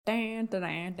Dan, dan,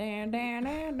 dan, dan,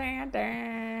 dan, dan,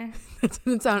 dan. That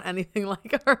doesn't sound anything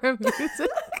like our music.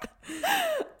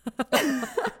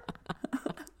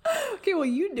 Okay, well,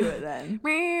 you do it then.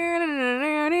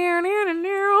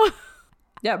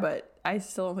 Yeah, but I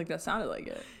still don't think that sounded like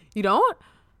it. You don't?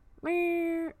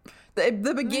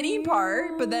 The beginning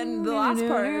part, but then the last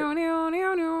part.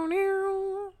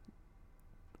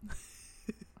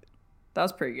 That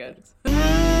was pretty good.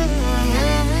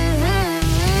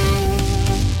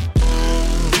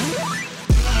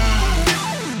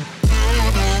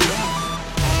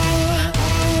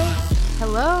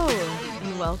 Hello,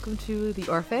 and welcome to The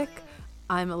Orphic.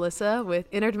 I'm Alyssa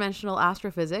with Interdimensional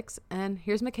Astrophysics, and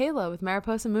here's Michaela with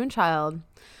Mariposa Moonchild.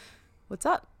 What's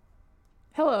up?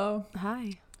 Hello.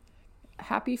 Hi.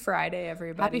 Happy Friday,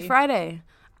 everybody. Happy Friday.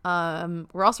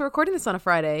 We're also recording this on a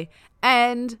Friday,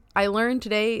 and I learned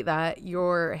today that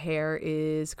your hair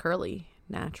is curly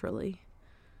naturally.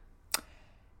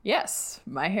 Yes,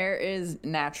 my hair is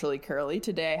naturally curly.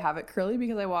 Today I have it curly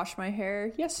because I washed my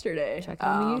hair yesterday. Check it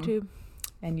on the YouTube.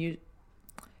 And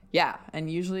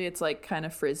usually it's like kind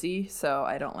of frizzy, so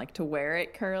I don't like to wear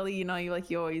it curly. You know,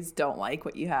 you always don't like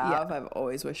what you have. Yeah. I've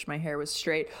always wished my hair was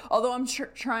straight. Although I'm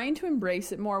trying to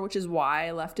embrace it more, which is why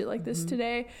I left it like this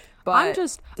today. But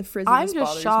the frizziness I'm just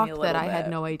bothers me shocked a that little I had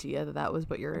bit. no idea that was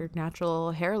what your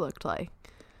natural hair looked like.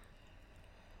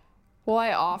 Well,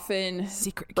 I often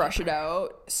brush keeper. it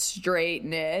out,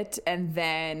 straighten it, and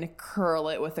then curl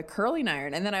it with a curling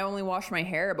iron. And then I only wash my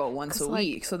hair about once a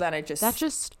week, so that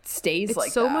just stays it's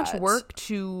like so that. much work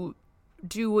to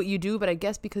do what you do, but I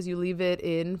guess because you leave it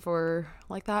in for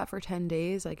like that for 10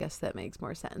 days, I guess that makes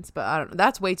more sense. But I don't know.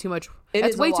 That's way too much.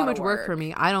 That's way too much work for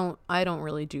me. I don't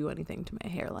really do anything to my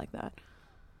hair like that.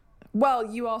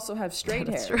 Well, you also have straight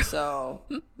hair, true. So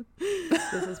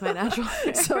this is my natural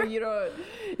hair. So you don't,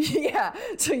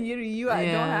 So you don't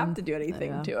have to do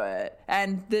anything to it,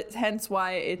 and hence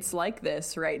why it's like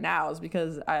this right now is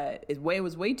because it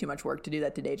was way too much work to do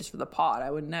that today just for the pod. I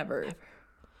would never.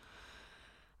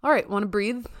 All right, want to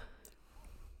breathe?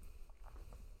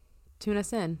 Tune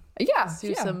us in. Yeah, let's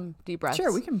do some deep breaths.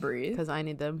 Sure, we can breathe because I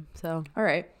need them. So all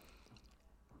right.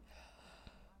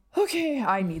 Okay,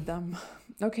 I need them.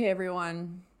 Okay,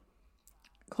 everyone,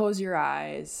 close your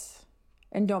eyes.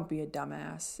 And don't be a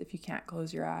dumbass if you can't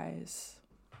close your eyes.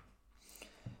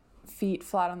 Feet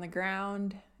flat on the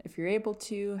ground. If you're able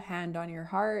to, hand on your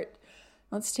heart.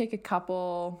 Let's take a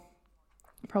couple,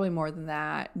 probably more than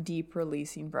that, deep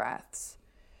releasing breaths.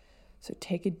 So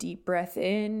take a deep breath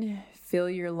in. Fill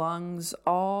your lungs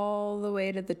all the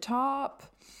way to the top.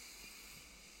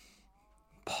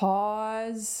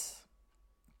 Pause.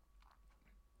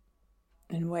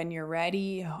 And when you're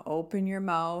ready, open your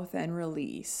mouth and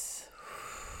release.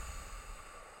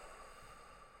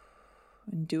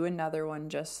 And do another one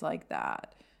just like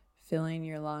that. Filling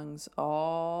your lungs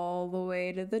all the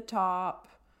way to the top.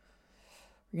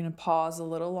 We're going to pause a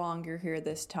little longer here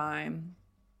this time.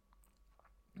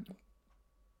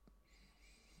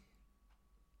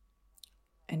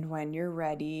 And when you're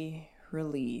ready,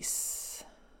 release.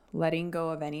 Letting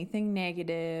go of anything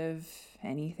negative,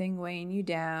 anything weighing you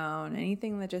down,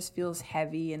 anything that just feels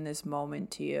heavy in this moment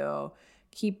to you.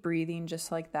 Keep breathing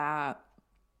just like that.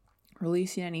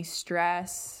 Releasing any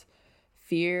stress,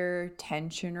 fear,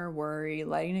 tension, or worry,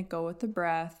 letting it go with the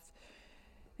breath,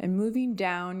 and moving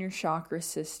down your chakra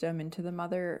system into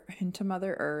Mother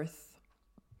Earth,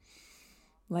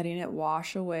 letting it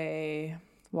wash away,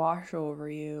 wash over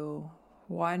you.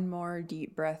 One more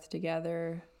deep breath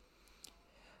together.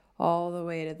 All the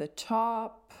way to the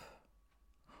top.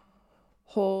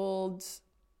 Hold.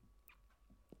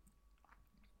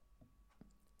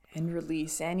 And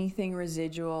release anything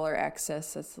residual or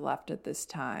excess that's left at this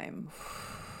time.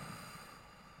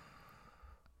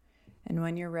 And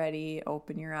when you're ready,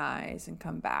 open your eyes and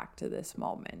come back to this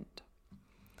moment.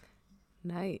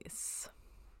 Nice.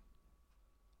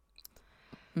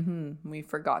 We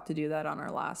forgot to do that on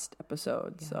our last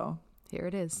episode, so here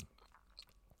it is.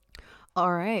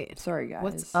 All right. Sorry, guys.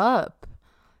 What's up?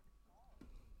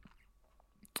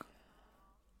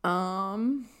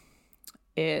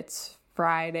 It's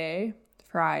Friday.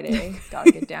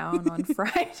 Gotta get down on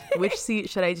Friday. Which seat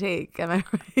should I take? Am I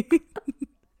right?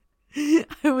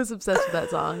 I was obsessed with that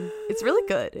song. It's really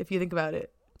good if you think about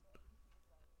it.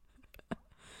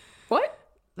 What?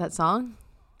 That song?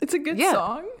 It's a good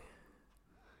song.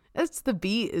 The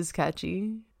beat is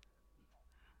catchy.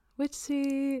 Which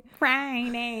seat?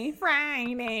 Friday.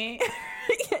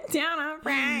 Get down on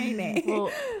Friday.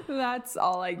 Well, that's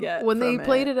all I get. When they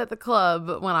played it at the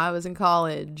club when I was in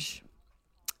college,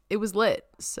 it was lit.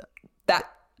 So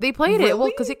They played it. Well,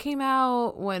 because it came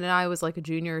out when I was like a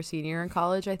junior or senior in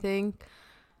college, I think.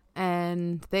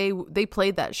 And they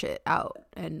played that shit out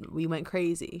and we went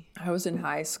crazy. I was in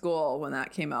high school when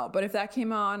that came out. But if that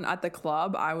came on at the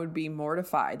club, I would be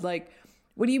mortified. Like,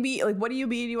 what do you mean? Like, what do you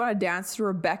mean you want to dance to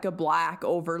Rebecca Black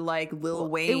over like Lil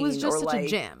Wayne? It was just such a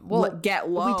jam. Well, Get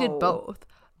Low. We did both.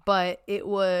 But it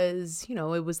was, you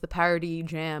know, it was the parody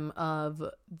jam of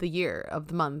the year, of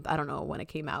the month. I don't know when it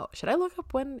came out. Should I look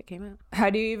up when it came out? How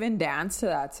do you even dance to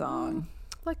that song?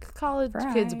 Like college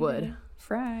kids would.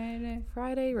 Friday,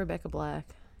 Rebecca Black.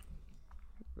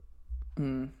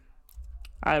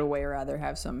 I'd way rather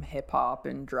have some hip hop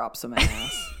and drop some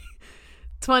ass.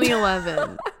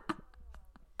 2011.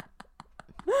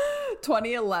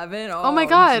 2011? Oh my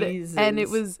God. Jesus. And it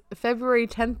was February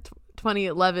 10th,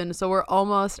 2011. So we're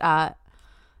almost at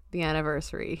the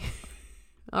anniversary.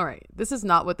 All right. This is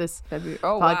not what this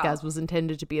podcast was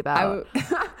intended to be about.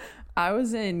 I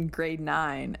was in grade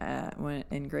 9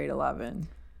 in grade 11.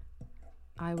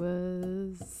 I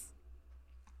was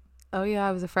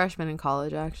a freshman in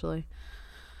college, actually.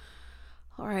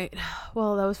 All right.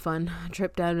 Well, that was fun. A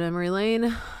trip down memory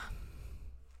lane.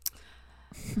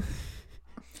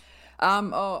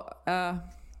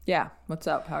 Yeah. What's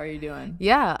up? How are you doing?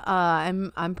 Yeah,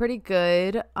 I'm pretty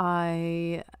good.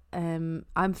 I'm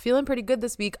feeling pretty good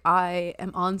this week. I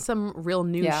am on some real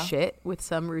new shit with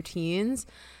some routines.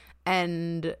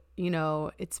 And, you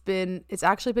know, it's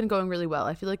actually been going really well.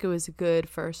 I feel like it was a good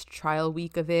first trial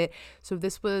week of it. So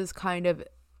this was kind of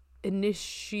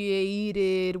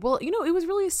initiated. Well, you know, it was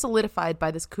really solidified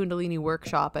by this Kundalini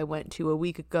workshop I went to a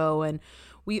week ago. And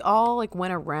we all like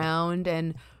went around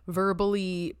and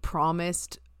verbally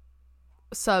promised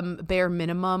some bare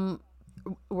minimum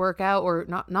workout, or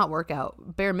not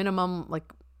workout, bare minimum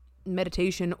like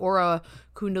meditation or a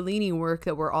Kundalini work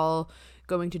that we're all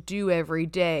going to do every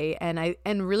day.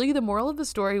 And really the moral of the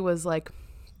story was like,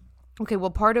 okay, well,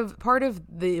 part of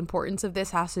the importance of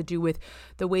this has to do with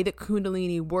the way that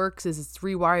Kundalini works is it's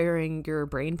rewiring your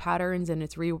brain patterns and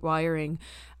it's rewiring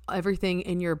everything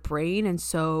in your brain. And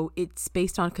so it's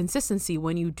based on consistency.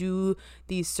 When you do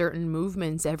these certain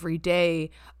movements every day,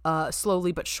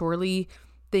 slowly but surely,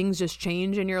 things just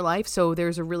change in your life. So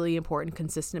there's a really important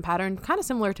consistent pattern, kind of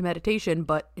similar to meditation,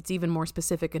 but it's even more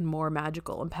specific and more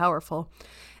magical and powerful.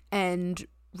 And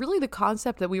really the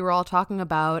concept that we were all talking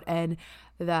about, and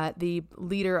that the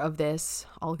leader of this,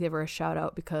 I'll give her a shout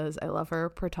out because I love her,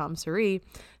 Pratam Suri.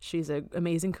 She's an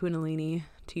amazing Kundalini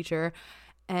teacher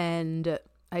and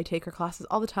I take her classes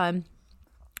all the time.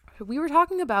 We were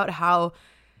talking about how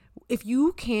if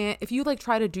you like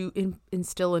try to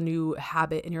instill a new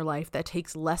habit in your life that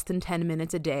takes less than 10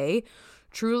 minutes a day,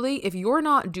 truly, if you're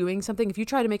not doing something, if you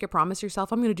try to make a promise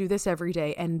yourself, I'm going to do this every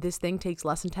day, and this thing takes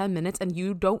less than 10 minutes and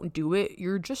you don't do it,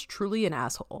 you're just truly an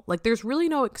asshole. Like, there's really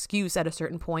no excuse at a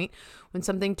certain point when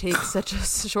something takes such a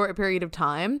short period of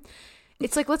time.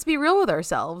 It's like, let's be real with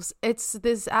ourselves. It's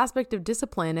this aspect of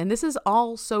discipline. And this is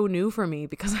all so new for me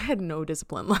because I had no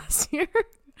discipline last year.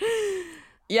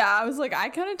 Yeah, I was like, I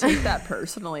kind of take that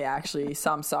personally, actually.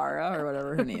 Samsara, or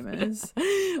whatever her name is.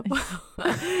 Well,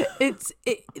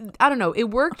 I don't know. It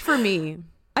worked for me.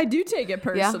 I do take it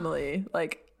personally. Yeah.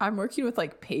 Like, I'm working with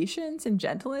like patience and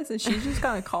gentleness, and she's just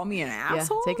gonna call me an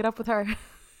asshole. Yeah, take it up with her.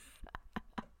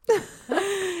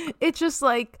 It's just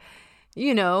like,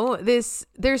 you know, there's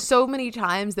so many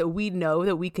times that we know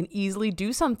that we can easily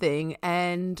do something,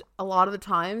 and a lot of the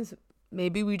times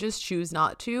maybe we just choose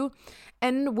not to.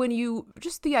 And when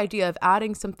just the idea of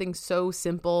adding something so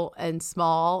simple and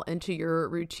small into your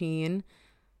routine,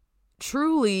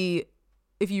 truly,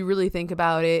 if you really think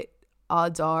about it,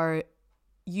 odds are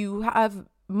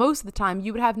most of the time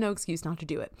you would have no excuse not to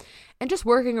do it. And just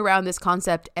working around this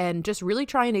concept and just really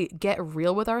trying to get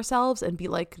real with ourselves and be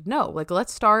like, no, like,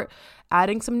 let's start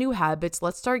adding some new habits.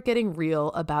 Let's start getting real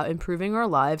about improving our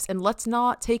lives, and let's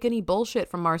not take any bullshit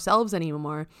from ourselves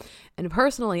anymore. And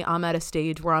personally, I'm at a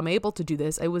stage where I'm able to do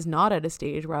this. I was not at a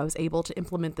stage where I was able to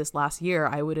implement this last year.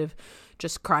 I would have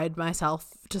just cried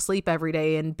myself to sleep every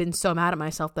day and been so mad at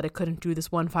myself that I couldn't do this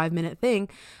 5-minute thing.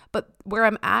 But where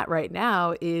I'm at right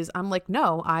now is I'm like,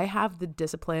 no, I have the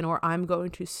discipline, or I'm going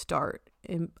to start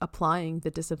applying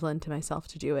the discipline to myself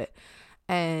to do it.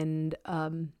 And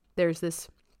there's this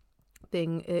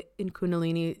thing in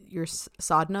Kundalini, your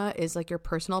sadhana is like your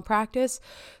personal practice.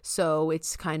 So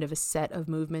it's kind of a set of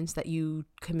movements that you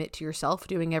commit to yourself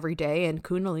doing every day. And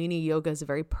Kundalini yoga is a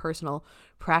very personal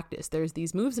practice. There's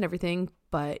these moves and everything,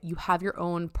 but you have your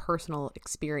own personal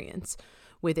experience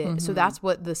with it. Mm-hmm. So that's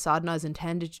what the sadhana is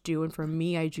intended to do. And for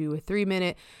me, I do a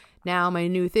 3-minute. Now my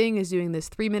new thing is doing this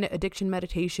 3-minute addiction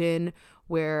meditation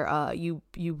where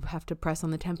you have to press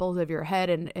on the temples of your head,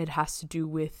 and it has to do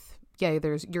with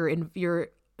you're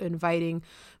inviting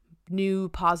new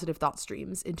positive thought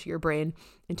streams into your brain,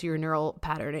 into your neural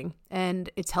patterning, and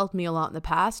it's helped me a lot in the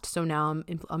past. So now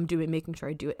I'm making sure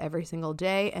I do it every single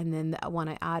day, and then the one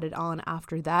I added on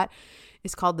after that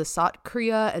is called the Sat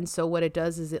Kriya, and so what it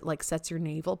does is it like sets your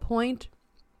navel point.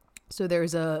 So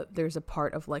there's a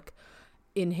part of like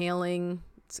inhaling.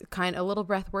 It's kind of a little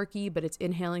breath worky, but it's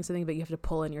inhaling something, but you have to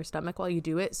pull in your stomach while you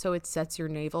do it. So it sets your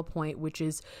navel point, which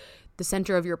is the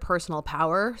center of your personal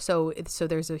power. So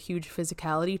there's a huge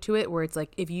physicality to it, where it's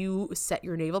like if you set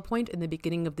your navel point in the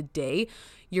beginning of the day,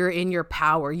 you're in your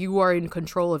power. You are in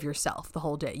control of yourself the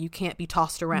whole day. You can't be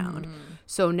tossed around.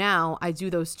 So now I do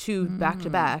those two back to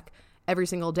back every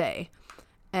single day.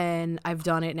 And I've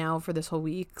done it now for this whole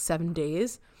week, 7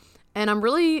 days. And I'm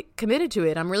really committed to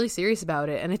it. I'm really serious about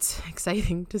it. And it's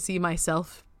exciting to see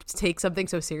myself take something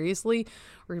so seriously,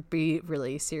 or be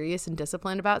really serious and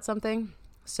disciplined about something.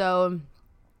 So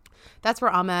that's where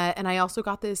I'm at. And I also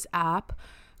got this app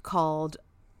called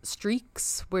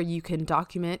Streaks, where you can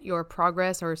document your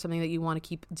progress or something that you want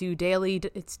to do daily.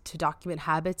 It's to document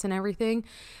habits and everything.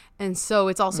 And so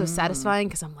it's also satisfying,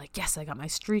 because I'm like, yes, I got my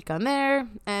streak on there.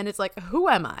 And it's like, who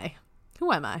am I?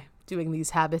 Who am I doing these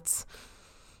habits?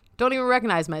 Don't even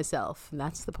recognize myself. And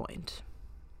that's the point.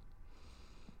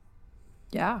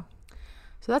 Yeah.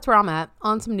 So that's where I'm at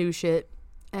on some new shit.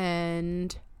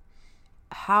 And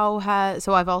so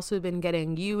I've also been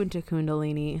getting you into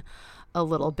Kundalini a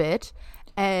little bit.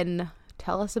 And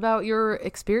tell us about your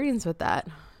experience with that.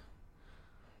 I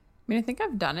mean, I think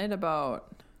I've done it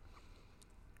about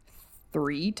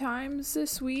 3 times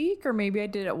this week, or maybe I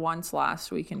did it once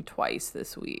last week and twice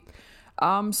this week.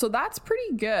 So that's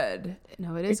pretty good.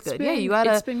 No, it is good.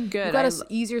 It's been good. You gotta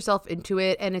ease yourself into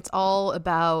it, and it's all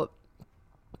about,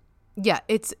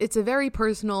 it's a very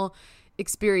personal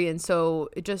experience. So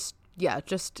it just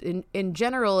in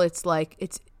general, it's like,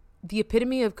 it's the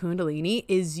epitome of Kundalini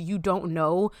is you don't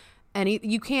know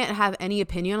you can't have any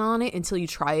opinion on it until you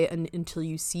try it, and until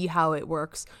you see how it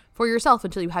works for yourself,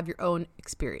 until you have your own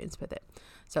experience with it.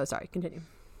 So sorry, continue.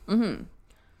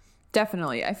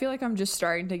 Definitely. I feel like I'm just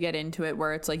starting to get into it,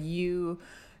 where it's like, you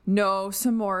know,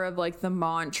 some more of like the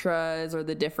mantras, or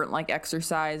the different like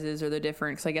exercises, or the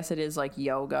different, because I guess it is like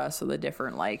yoga, so the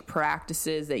different like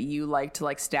practices that you like to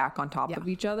like stack on top of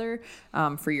each other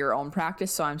for your own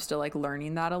practice. So I'm still like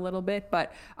learning that a little bit,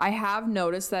 but I have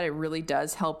noticed that it really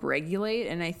does help regulate.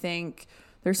 And I think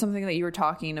there's something that you were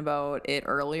talking about it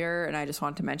earlier, and I just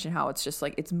wanted to mention how it's just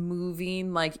like, it's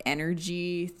moving like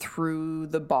energy through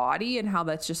the body, and how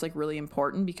that's just like really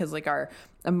important, because like our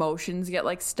emotions get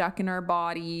like stuck in our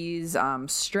bodies,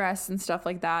 stress and stuff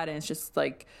like that. And it's just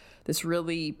like this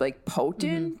really like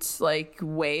potent like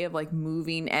way of like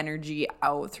moving energy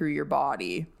out through your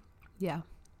body. Yeah.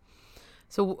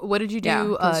 So what did you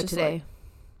do today?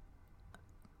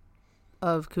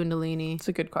 Of Kundalini? It's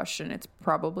a good question. It's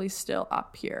probably still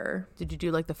up here. Did you do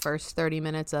like the first 30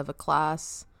 minutes of a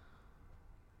class?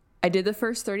 I did the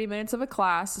first 30 minutes of a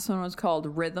class. This one was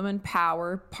called Rhythm and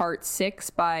Power Part 6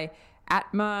 by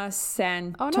Atma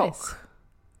Santok. Oh, nice.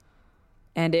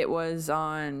 And it was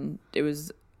one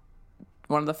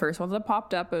of the first ones that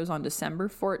popped up. It was on December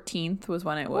 14th was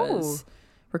when it was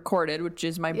recorded, which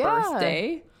is my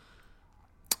birthday.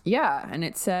 Yeah, and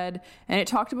it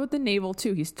talked about the navel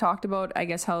too. He's talked about, I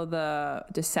guess, how the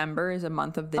December is a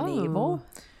month of the navel.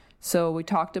 So we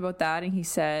talked about that, and he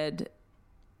said,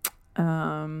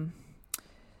 I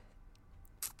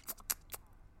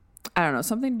don't know,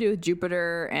 something to do with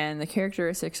Jupiter and the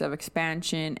characteristics of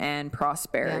expansion and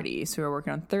prosperity. Yeah. So we're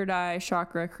working on third eye,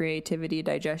 chakra, creativity,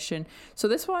 digestion. So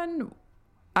this one,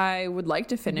 I would like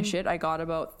to finish it. I got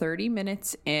about 30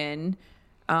 minutes in.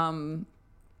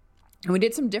 And we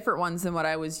did some different ones than what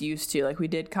I was used to. Like we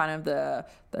did kind of the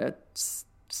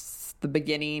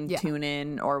beginning tune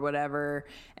in or whatever.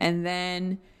 And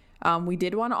then we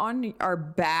did one on our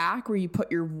back where you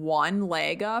put your one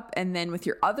leg up, and then with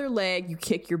your other leg, you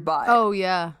kick your butt. Oh,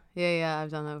 yeah. Yeah.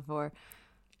 I've done that before.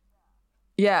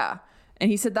 Yeah. And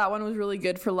he said that one was really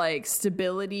good for like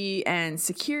stability and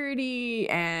security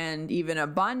and even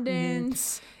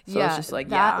abundance. So it's just like,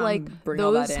 that, like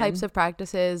those types of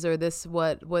practices, or this,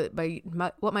 what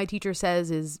my teacher says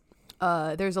is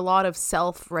there's a lot of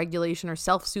self-regulation or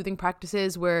self-soothing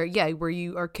practices where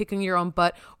you are kicking your own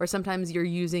butt, or sometimes you're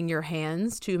using your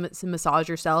hands to massage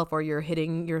yourself, or you're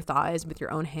hitting your thighs with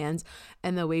your own hands.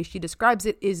 And the way she describes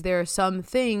it is there are some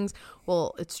things,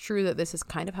 well, it's true that this is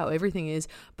kind of how everything is,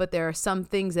 but there are some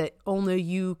things that only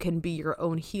you can be your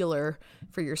own healer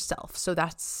for yourself. So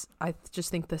that's, I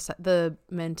just think the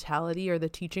mentality or the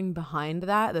teaching behind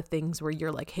that, the things where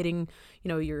you're like hitting,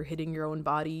 you're hitting your own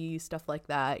body, stuff like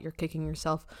that, you're kicking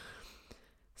yourself,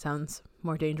 sounds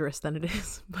more dangerous than it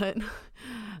is, but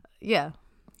yeah.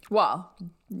 Well,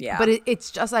 yeah. But it's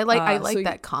just, I like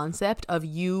that concept of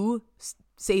you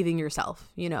saving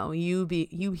yourself, you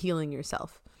healing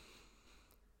yourself.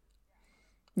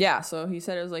 Yeah, so he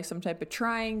said it was like some type of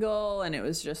triangle, and it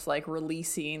was just like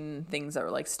releasing things that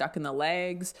were like stuck in the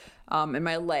legs. And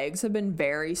my legs have been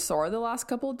very sore the last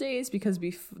couple of days because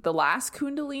the last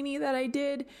Kundalini that I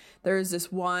did, there's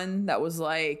this one that was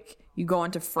like you go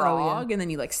into frog and then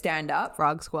you like stand up.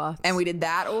 Frog squats. And we did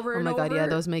that over and over. Oh my God, yeah,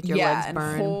 those make your legs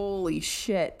burn. And holy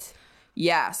shit.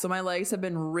 Yeah, so my legs have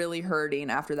been really hurting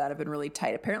after that. Have been really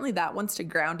tight. Apparently that wants to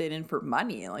ground it in for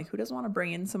money. Like, who doesn't want to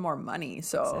bring in some more money?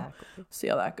 So exactly. See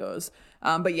how that goes.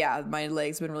 But yeah, my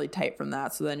legs have been really tight from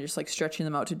that. So then just like stretching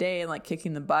them out today and like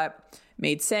kicking the butt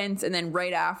made sense. And then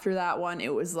right after that one,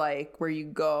 it was like where you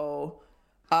go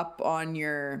up on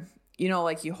your,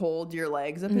 like you hold your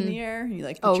legs up in the air and you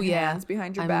like put your hands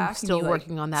behind your back. I'm still and you,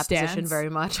 working on that position very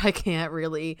much. I can't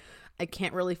really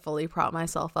fully prop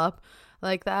myself up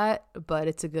like that, but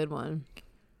it's a good one.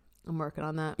 I'm working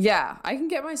on that. Yeah, I can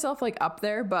get myself like up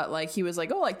there, but like he was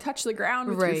like, oh, like touch the ground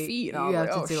with your feet. And I was like,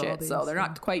 oh shit. So they're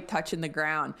not quite touching the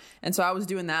ground. And so I was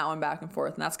doing that one back and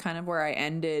forth. And that's kind of where I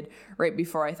ended right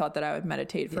before I thought that I would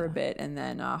meditate for a bit and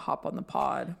then hop on the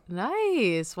pod.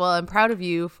 Nice. Well, I'm proud of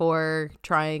you for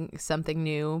trying something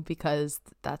new, because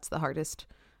that's the hardest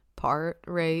part,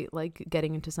 right? Like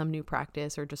getting into some new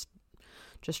practice or just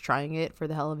trying it for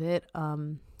the hell of it.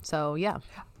 So yeah,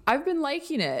 I've been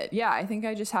liking it. Yeah, I think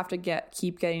I just have to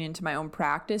keep getting into my own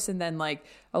practice, and then like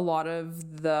a lot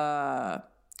of the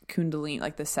Kundalini,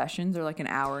 like the sessions are like an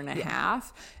hour and a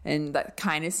half, and that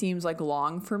kind of seems like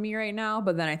long for me right now.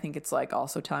 But then I think it's like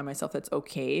also telling myself it's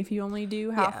okay if you only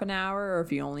do half an hour, or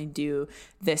if you only do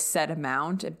this set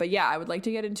amount. But yeah, I would like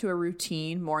to get into a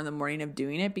routine more in the morning of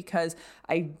doing it, because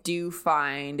I do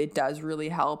find it does really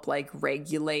help like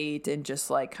regulate and just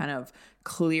like kind of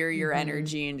clear your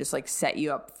energy and just like set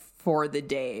you up for the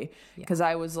day. Because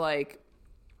I was like,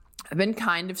 I've been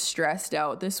kind of stressed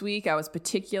out this week. I was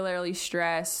particularly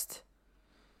stressed,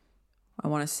 I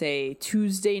want to say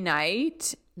Tuesday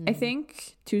night, I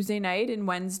think. Tuesday night and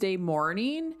Wednesday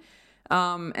morning.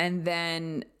 And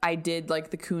then I did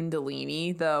like the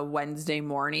Kundalini the Wednesday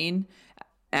morning,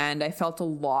 and I felt a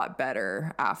lot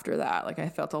better after that. Like I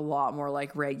felt a lot more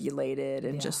like regulated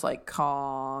and just like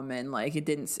calm, and like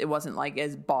it wasn't like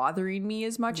as bothering me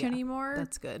as much anymore.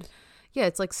 That's good. Yeah,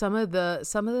 it's like some of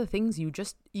the things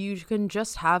you can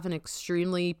just have an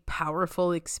extremely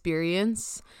powerful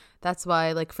experience. That's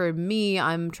why, like for me,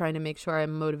 I'm trying to make sure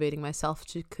I'm motivating myself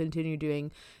to continue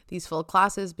doing these full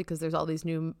classes, because there's all these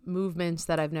new movements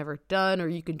that I've never done, or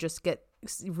you can just get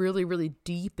really, really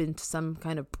deep into some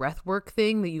kind of breath work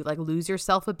thing that you like lose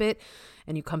yourself a bit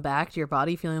and you come back to your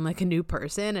body feeling like a new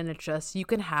person. And it's just, you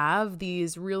can have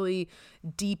these really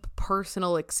deep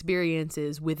personal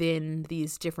experiences within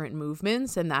these different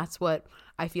movements. And that's what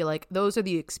I feel like, those are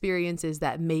the experiences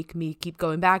that make me keep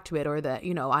going back to it, or that,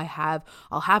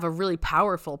 I'll have a really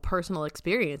powerful personal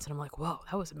experience and I'm like, whoa,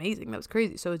 that was amazing. That was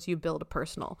crazy. So it's, you build a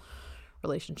personal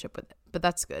relationship with it, but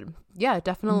that's good. Yeah,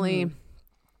 definitely.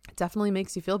 It definitely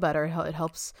makes you feel better. It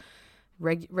helps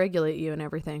regulate you and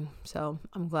everything. So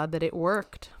I'm glad that it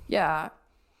worked. Yeah.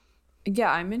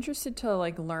 I'm interested to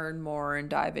like learn more and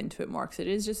dive into it more, because it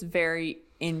is just very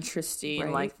interesting,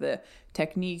 right? Like the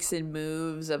techniques and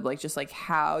moves of like just like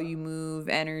how you move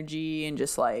energy and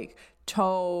just like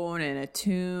tone and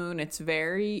attune. It's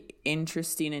very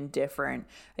interesting and different.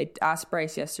 I asked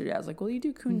Bryce yesterday, I was like, will you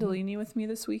do Kundalini with me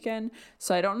this weekend?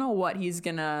 So I don't know what he's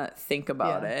gonna think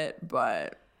about it,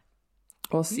 but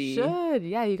we'll see. You should.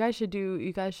 Yeah, you guys should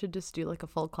just do like a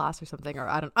full class or something. Or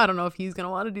I don't know if he's gonna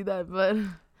want to do that, but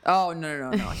oh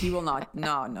no. He will not.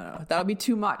 No. That'll be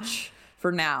too much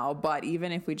for now. But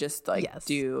even if we just like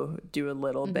do a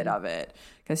little bit of it,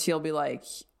 because he'll be like,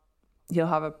 he'll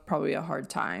have probably a hard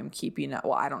time keeping it.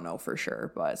 Well, I don't know for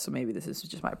sure, but so maybe this is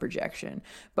just my projection,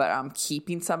 but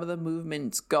keeping some of the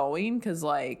movements going. Cause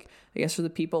like, I guess for the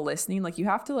people listening, like you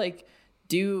have to like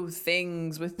do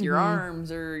things with your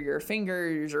arms or your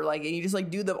fingers, or like, and you just like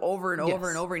do them over and over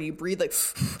and over, and you breathe like,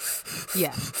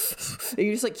 yeah. And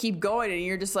you just like keep going, and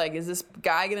you're just like, is this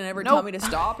guy gonna never tell me to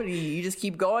stop? And you just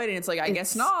keep going, and it's like, I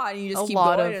guess not. And you just keep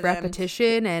going. A lot of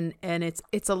repetition, and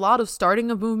it's a lot of starting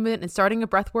a movement and starting a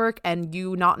breath work, and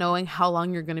you not knowing how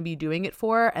long you're going to be doing it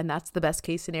for. And that's the best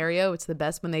case scenario. It's the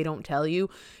best when they don't tell you,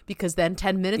 because then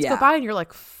 10 minutes go by and you're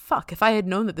like, fuck, if I had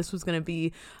known that I was going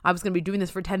to be doing this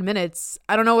for 10 minutes,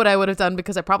 I don't know what I would have done,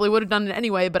 because I probably would have done it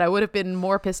anyway, but I would have been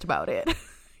more pissed about it.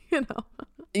 You know?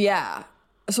 Yeah.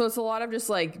 So it's a lot of just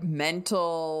like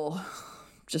mental,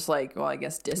 just like, well, I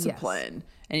guess discipline. Yes.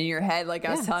 And in your head, like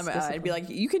I was telling my, I'd be like,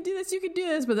 you could do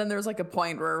this. But then there was like a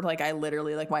point where like I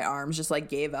literally, like my arms just like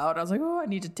gave out. I was like, oh, I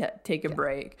need to take a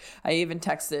break. I even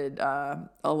texted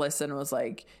Alyssa and was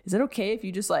like, is it okay if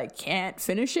you just like can't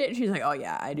finish it? And she's like, oh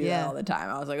yeah, I do that all the time.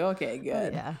 I was like, okay,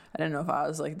 good. I didn't know if I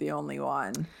was like the only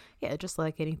one. Yeah, just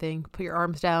like anything, put your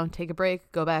arms down, take a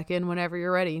break, go back in whenever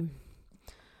you're ready.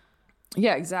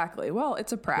 Yeah, exactly. Well,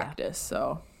 it's a practice,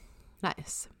 so.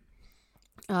 Nice.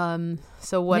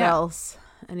 So what else?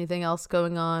 Anything else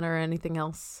going on, or anything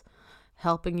else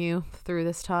helping you through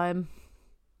this time?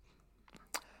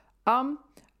 I'm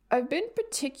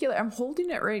holding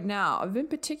it right now. I've been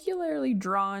particularly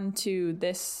drawn to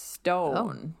this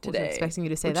stone today. I wasn't expecting you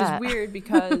to say that. Which is weird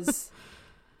because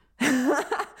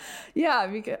yeah,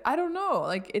 because I don't know.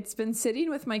 Like, it's been sitting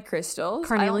with my crystals.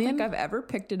 Carnelian? I don't think I've ever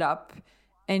picked it up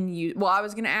and I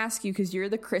was going to ask you, because you're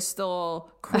the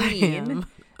crystal queen.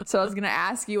 So I was going to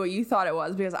ask you what you thought it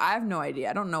was, because I have no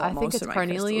idea. I don't know what most of my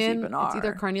crystals even are. It's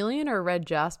either carnelian or red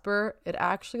jasper. It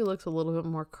actually looks a little bit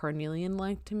more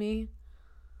carnelian-like to me.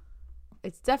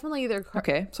 It's definitely either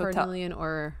carnelian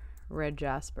or red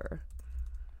jasper.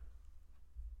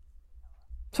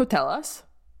 So tell us.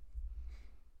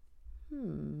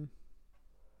 I'm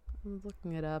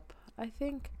looking it up. I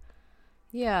think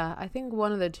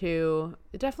one of the two.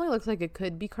 It definitely looks like it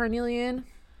could be carnelian.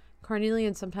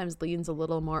 Carnelian sometimes leans a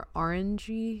little more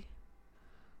orangey.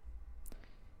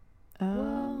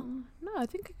 Well, no, I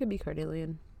think it could be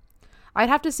carnelian. I'd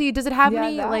have to see. Does it have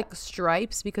any like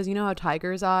stripes? Because you know how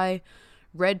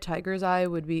red tiger's eye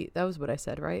would be. That was what I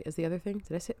said, right? Is the other thing?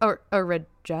 Did I say or red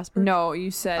jasper? No,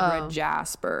 you said red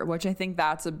jasper, which I think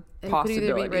that's a possibility. It could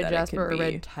either be red jasper or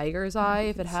red tiger's eye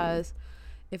if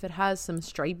it has some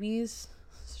stripies.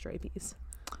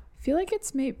 I feel like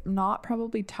it's not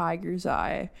probably tiger's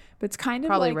eye, but it's kind of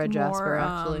probably like red more, jasper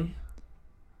actually.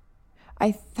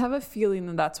 I have a feeling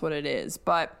that that's what it is,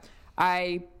 but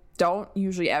I don't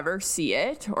usually ever see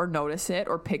it or notice it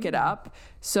or pick it up.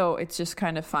 So it's just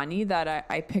kind of funny that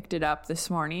I picked it up this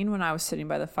morning when I was sitting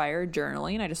by the fire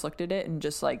journaling. I just looked at it and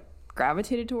just like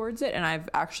gravitated towards it, and I've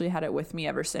actually had it with me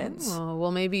ever since. Oh,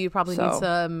 well, maybe you probably need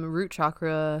some root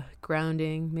chakra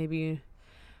grounding. Maybe,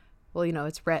 well, you know,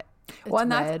 it's red.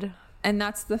 Red.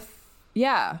 That's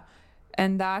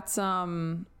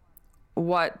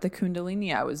what the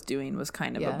Kundalini I was doing was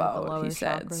kind of about, he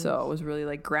said. Chakras. So it was really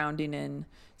like grounding in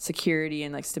security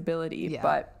and like stability. Yeah.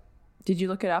 But did you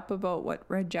look it up about what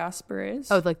red jasper is?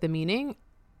 Oh, like the meaning?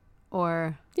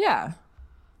 Or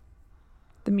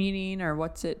the meaning, or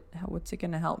what's it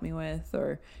going to help me with,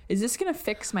 or is this going to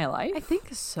fix my life? I think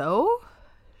so.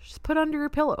 Just put it under your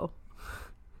pillow.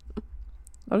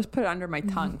 I'll just put it under my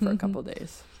tongue for a couple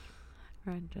days.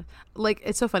 Right. Like,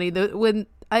 it's so funny. When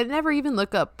I never even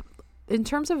look up, in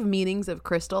terms of meanings of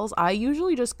crystals, I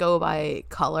usually just go by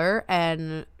color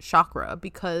and chakra,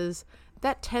 because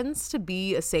that tends to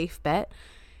be a safe bet.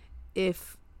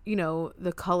 If, you know,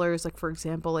 the colors, like, for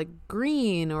example, like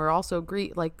green, or also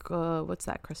green, like, what's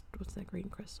that green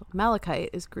crystal? Malachite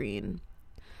is green.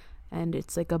 And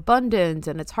it's like abundance,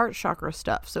 and it's heart chakra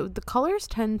stuff. So the colors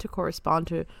tend to correspond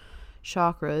to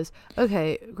chakras.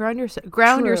 Okay, ground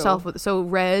yourself with, so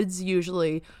reds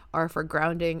usually are for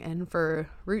grounding and for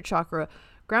root chakra.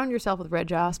 Ground yourself with red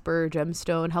jasper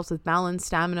gemstone. Helps with balance,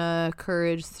 stamina,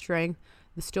 courage, strength.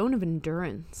 The stone of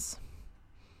endurance.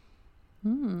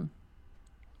 I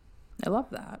love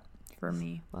that for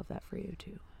me. Love that for you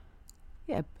too.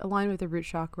 Yeah, align with the root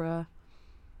chakra.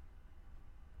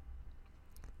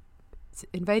 It's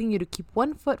inviting you to keep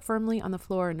one foot firmly on the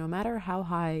floor no matter how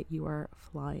high you are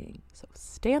flying. So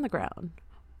stay on the ground,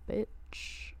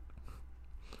 bitch.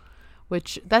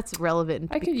 Which, that's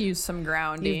relevant. I could use some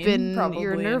grounding.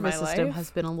 Your nervous system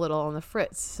has been a little on the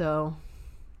fritz, so.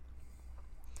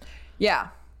 Yeah,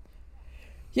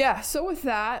 so with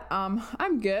that,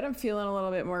 I'm good. I'm feeling a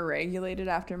little bit more regulated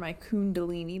after my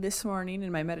Kundalini this morning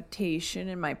and my meditation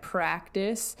and my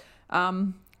practice.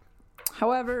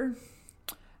 However,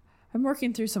 I'm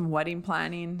working through some wedding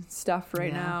planning stuff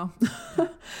right now,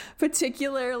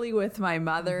 particularly with my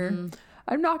mother. Mm-hmm.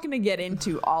 I'm not going to get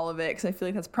into all of it because I feel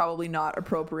like that's probably not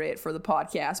appropriate for the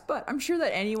podcast, but I'm sure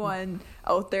that anyone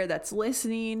out there that's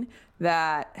listening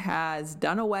that has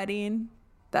done a wedding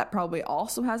that probably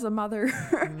also has a mother,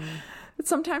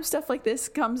 sometimes stuff like this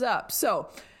comes up. So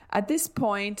at this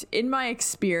point in my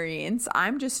experience,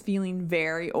 I'm just feeling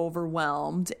very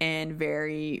overwhelmed and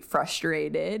very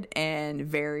frustrated and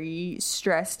very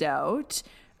stressed out.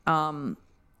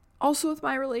 Also with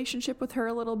my relationship with her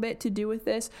a little bit to do with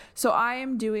this. So I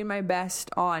am doing my best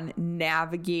on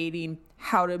navigating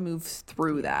how to move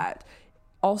through that.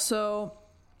 Also,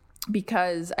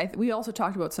 because we also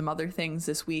talked about some other things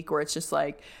this week where it's just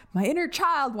like my inner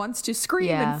child wants to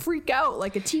scream and freak out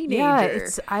like a teenager. Yeah,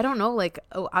 I don't know, like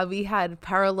we had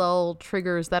parallel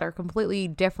triggers that are completely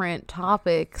different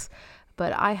topics,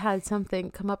 but I had something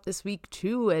come up this week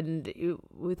too, and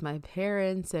with my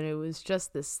parents, and it was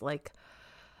just this like,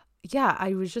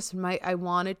 I was just I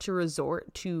wanted to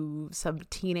resort to some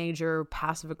teenager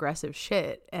passive aggressive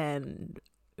shit and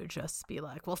just be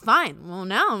like, well, fine, well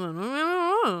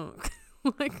now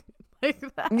like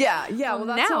that. Yeah, well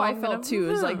that's how I felt too.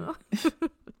 It was like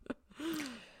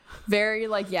very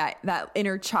like that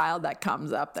inner child that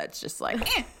comes up that's just like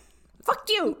fuck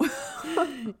you.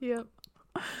 Yep.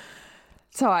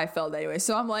 That's how I felt anyway.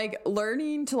 So I'm like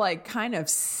learning to like kind of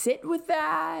sit with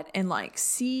that and like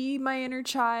see my inner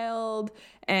child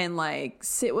and like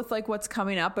sit with like what's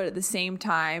coming up, but at the same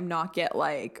time not get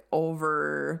like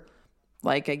overwhelmed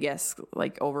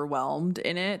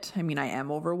in it. I mean, I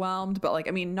am overwhelmed, but like,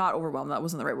 I mean, not overwhelmed. That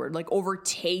wasn't the right word. Like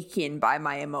overtaken by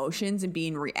my emotions and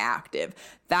being reactive.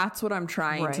 That's what I'm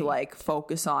trying to like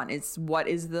focus on. It's what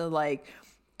is the like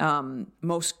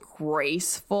most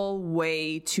graceful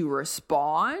way to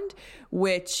respond,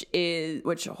 which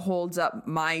holds up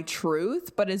my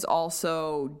truth, but is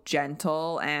also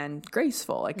gentle and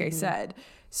graceful, like I said.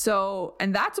 So,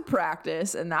 and that's a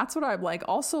practice, and that's what I'm like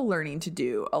also learning to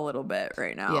do a little bit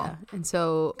right now. Yeah. And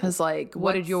so, because like,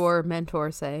 what did your mentor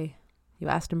say? You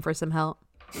asked him for some help?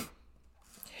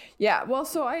 Yeah. Well,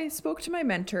 so I spoke to my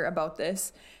mentor about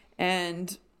this,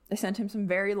 and I sent him some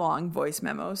very long voice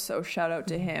memos. So shout out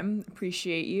to him.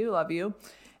 Appreciate you. Love you.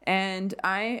 And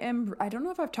I don't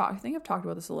know if I think I've talked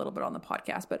about this a little bit on the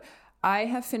podcast, but I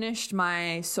have finished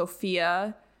my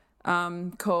Sophia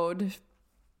code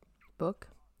book.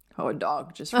 Oh, a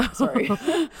dog. Just sorry.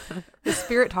 Is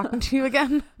Spirit talking to you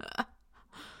again?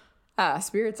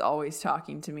 Spirit's always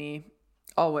talking to me.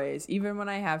 Always. Even when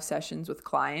I have sessions with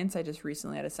clients. I just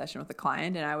recently had a session with a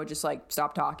client and I would just like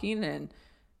stop talking and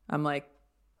I'm like,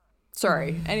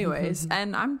 sorry. Anyways.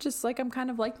 And I'm just like, I'm kind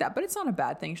of like that, but it's not a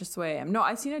bad thing. It's just the way I am. No,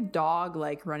 I seen a dog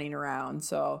like running around.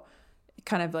 So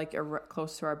kind of like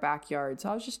close to our backyard. So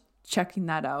I was just checking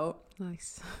that out.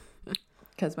 Nice.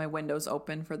 Because my window's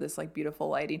open for this like beautiful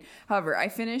lighting. However, I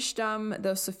finished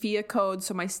the Sophia code.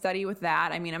 So my study with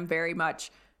that, I mean, I'm very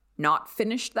much not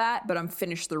finished that, but I'm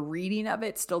finished the reading of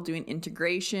it, still doing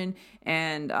integration.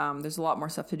 And there's a lot more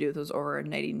stuff to do with those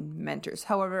overnighting mentors.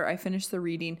 However, I finished the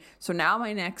reading. So now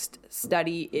my next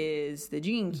study is the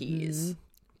Gene Keys.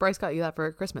 Bryce got you that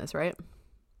for Christmas, right?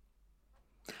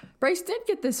 Bryce did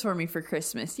get this for me for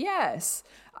Christmas. Yes.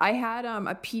 I had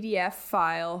a PDF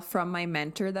file from my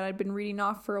mentor that I'd been reading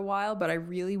off for a while, but I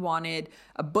really wanted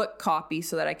a book copy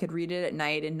so that I could read it at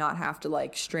night and not have to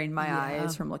like strain my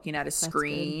eyes from looking at a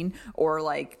screen or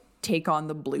like take on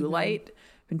the blue light.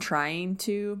 I've been trying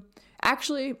to.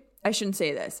 Actually, I shouldn't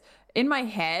say this. In my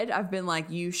head, I've been like,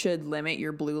 you should limit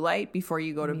your blue light before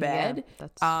you go to bed.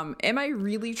 Am I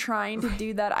really trying to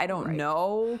do that? I don't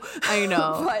know. I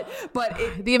know. but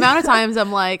the amount of times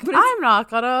I'm like, I'm not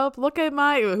gonna look at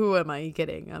who am I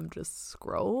kidding? I'm just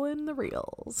scrolling the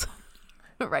reels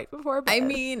right before bed. I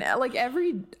mean, like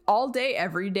all day,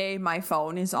 every day, my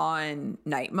phone is on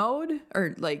night mode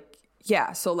or like,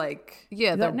 yeah. So like,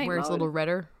 that where it's a little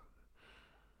redder.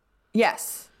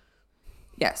 Yes.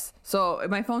 So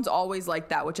my phone's always like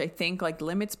that, which I think like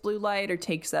limits blue light or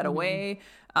takes that away.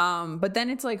 But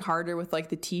then it's like harder with like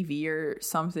the TV or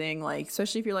something, like,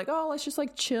 especially if you're like, oh, let's just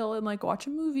like chill and like watch a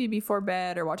movie before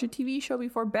bed or watch a TV show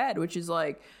before bed, which is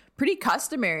like pretty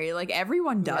customary. Like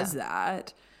everyone does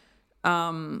that.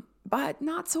 But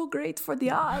not so great for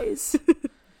the eyes.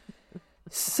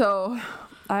 So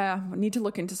I need to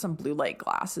look into some blue light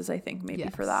glasses, I think, maybe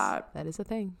for that. That is a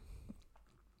thing.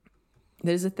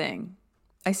 That is a thing.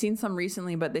 I seen some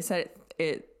recently, but they said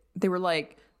they were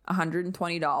like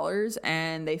 $120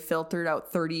 and they filtered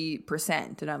out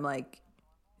 30%. And I'm like,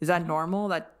 is that normal?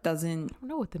 That doesn't. I don't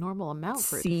know what the normal amount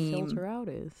for it to filter out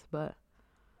is, but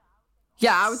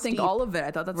Yeah, I would think all of it.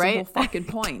 I thought that's the whole fucking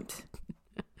point.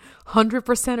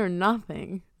 100% or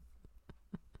nothing.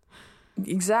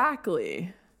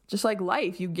 Exactly. Just like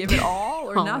life, you give it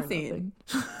all or nothing.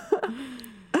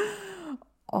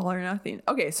 All or nothing.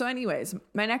 Okay, so anyways,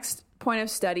 my next point of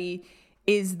study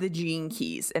is the gene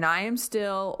keys, and I am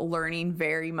still learning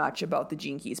very much about the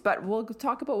gene keys, but we'll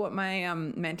talk about what my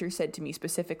mentor said to me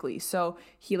specifically. So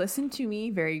he listened to me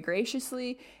very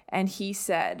graciously, and he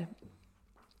said,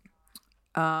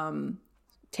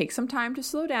 take some time to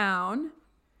slow down,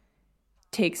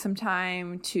 take some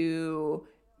time to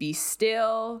be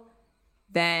still,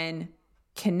 then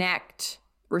connect,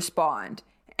 respond,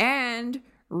 and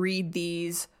read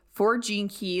these 4 gene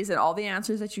keys, and all the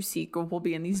answers that you seek will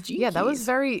be in these gene keys. Yeah, that was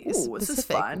very specific. This is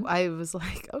fun. I was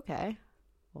like, okay,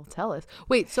 well, tell us.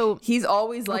 Wait, so he's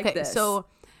always like this. So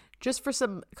just for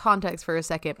some context for a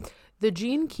second, the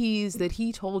gene keys that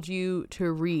he told you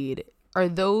to read, are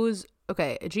those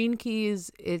okay? Gene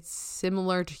keys, it's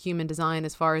similar to human design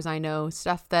as far as I know,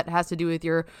 stuff that has to do with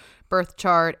your birth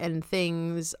chart and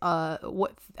things,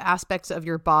 what aspects of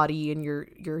your body and your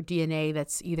DNA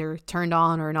that's either turned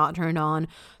on or not turned on,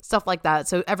 stuff like that.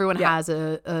 So everyone has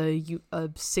a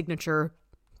signature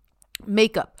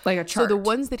makeup, like a chart. So the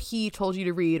ones that he told you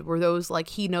to read were those like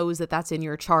he knows that that's in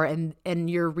your chart, and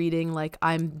you're reading like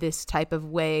I'm this type of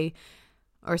way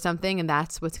or something, and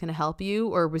that's what's going to help you?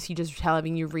 Or was he just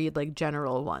having you read like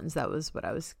general ones? That was what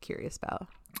I was curious about.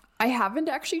 I haven't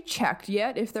actually checked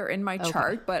yet if they're in my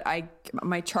chart, but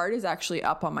my chart is actually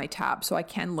up on my tab, so I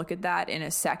can look at that in a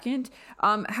second.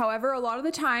 However, a lot of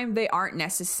the time they aren't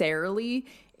necessarily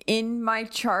in my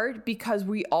chart because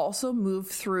we also move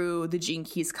through the gene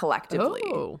keys collectively.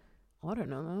 Oh, I don't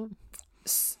know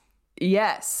that.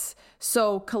 Yes.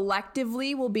 So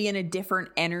collectively we'll be in a different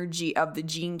energy of the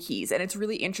gene keys. And it's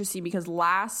really interesting because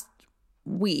last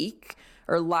week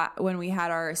when we had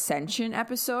our Ascension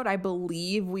episode, I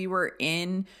believe we were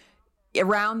in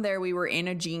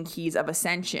a gene keys of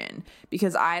Ascension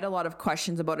because I had a lot of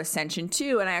questions about Ascension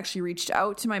too. And I actually reached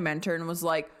out to my mentor and was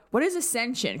like, what is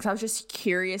Ascension? Because I was just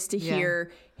curious to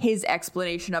hear his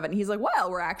explanation of it. And he's like, well,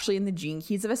 we're actually in the gene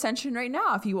keys of Ascension right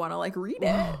now if you want to like read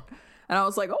it. And I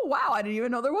was like, oh, wow, I didn't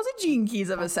even know there was a gene keys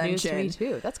of Ascension. News to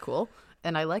me too. That's cool.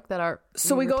 And I like that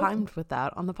we timed with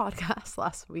that on the podcast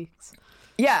last week's.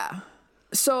 Yeah.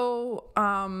 So,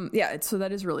 so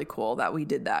that is really cool that we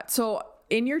did that. So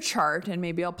in your chart, and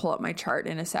maybe I'll pull up my chart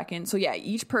in a second. So yeah,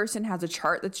 each person has a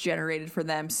chart that's generated for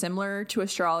them, similar to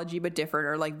astrology, but different,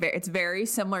 or like it's very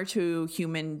similar to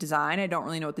human design. I don't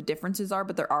really know what the differences are,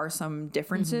 but there are some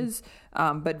differences,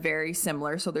 but very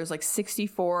similar. So there's like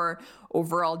 64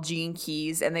 overall gene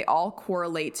keys, and they all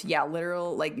correlate to,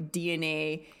 literal like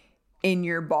DNA in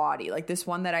your body. Like this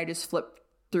one that I just flipped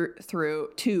through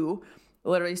to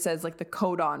literally says like the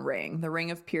codon ring, the ring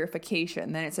of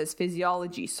purification. Then it says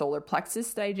physiology, solar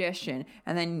plexus, digestion,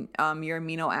 and then your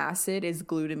amino acid is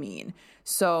glutamine.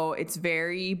 So it's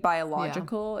very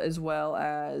biological as well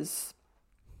as,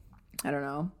 I don't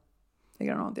know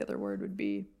what the other word would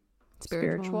be.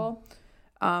 Spiritual.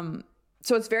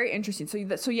 So it's very interesting.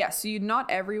 So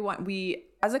not everyone,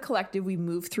 as a collective, we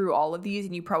move through all of these,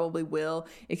 and you probably will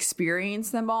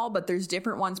experience them all, but there's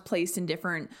different ones placed in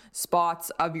different spots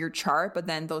of your chart, but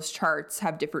then those charts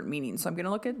have different meanings. So I'm going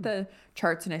to look at the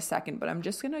charts in a second, but I'm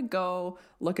just going to go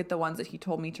look at the ones that he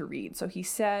told me to read. So he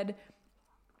said,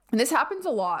 and this happens a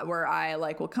lot where I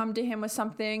like will come to him with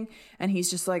something and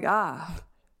he's just like,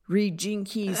 read Gene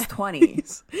Keys 20.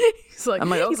 he's like, I'm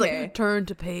like, okay. He's like, turn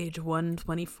to page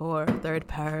 124, third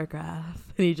paragraph.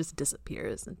 And he just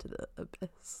disappears into the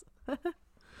abyss.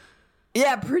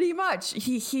 Yeah, pretty much.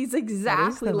 He's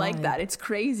exactly like that. It's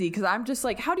crazy because I'm just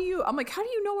like, how do you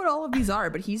know what all of these are?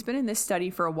 But he's been in this study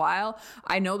for a while.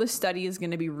 I know this study is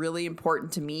going to be really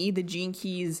important to me. The Gene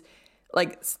Keys,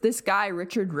 like this guy,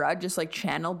 Richard Rudd, just like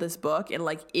channeled this book, and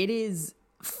like it is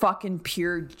fucking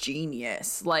pure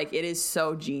genius. Like it is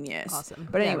so genius. Awesome.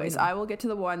 But anyways, I will get to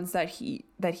the ones that he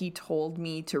told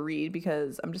me to read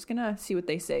because I'm just gonna see what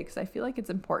they say because I feel like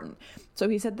it's important. So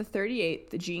he said the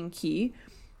 38th, the Gene Key,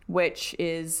 which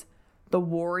is the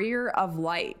warrior of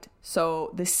light.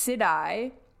 So the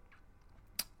Siddhi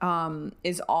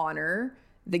is honor,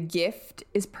 the gift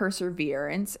is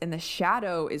perseverance, and the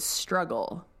shadow is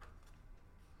struggle.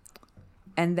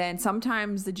 And then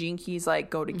sometimes the Gene Keys like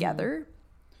go together.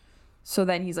 So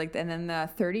then he's like, and then the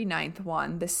 39th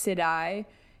one, the Siddhi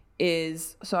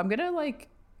is, so I'm going to like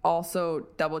also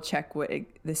double check what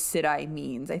the Siddhi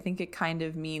means. I think it kind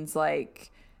of means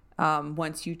like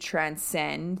once you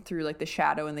transcend through like the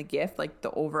shadow and the gift, like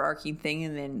the overarching thing,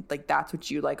 and then like that's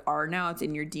what you like are now, it's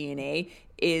in your DNA,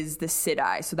 is the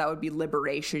Siddhi. So that would be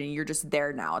liberation, and you're just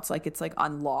there now. It's like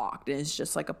unlocked, and it's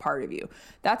just like a part of you.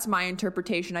 That's my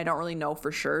interpretation. I don't really know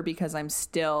for sure because I'm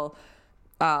still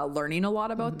learning a lot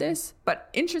about this. But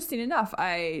interesting enough,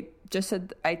 I just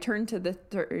said I turned to the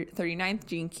 39th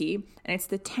gene key, and it's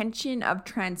the tension of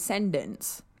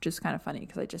transcendence, which is kind of funny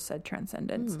because I just said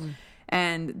transcendence.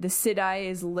 And the Siddhi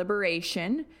is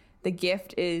liberation. The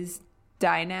gift is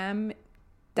dynamism.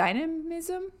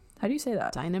 How do you say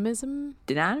that? Dynamism?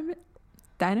 Dynamism?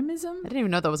 I didn't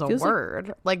even know that was a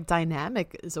word. Like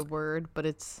dynamic is a word, but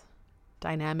it's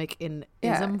dynamic in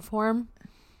ism form.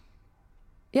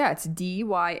 Yeah, it's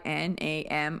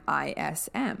dynamism.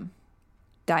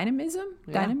 Dynamism?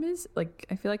 Yeah. Dynamism? Like,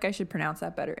 I feel like I should pronounce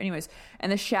that better. Anyways,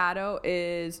 and the shadow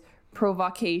is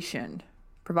provocation.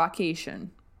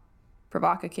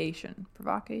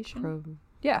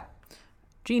 Yeah.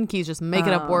 Gene Key's just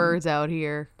making up words out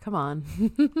here. Come on.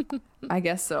 I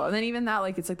guess so. And then even that,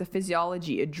 like, it's like the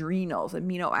physiology, adrenals,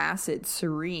 amino acids,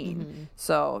 serene.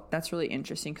 So that's really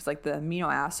interesting because like the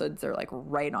amino acids are like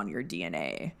right on your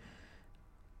DNA.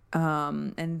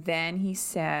 And then he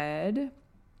said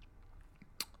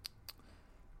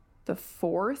the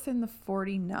 4th and the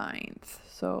 49th.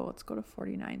 So let's go to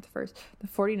 49th first. The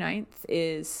 49th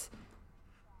is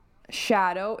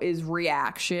shadow is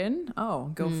reaction.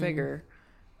 Oh, go figure.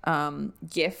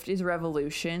 Gift is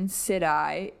revolution.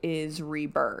 Siddhi is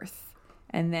rebirth.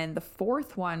 And then the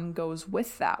 4th one goes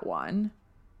with that one.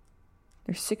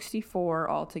 There's 64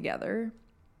 altogether.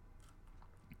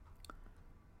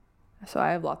 So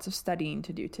I have lots of studying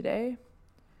to do today.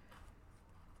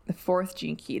 The 4th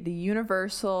gene key, the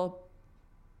universal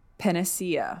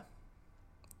panacea,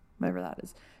 whatever that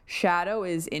is. Shadow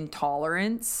is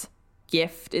intolerance.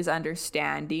 Gift is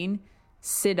understanding.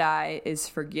 Siddhi is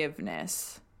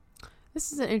forgiveness.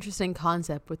 This is an interesting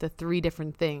concept with the 3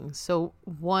 different things. So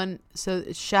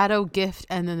shadow, gift,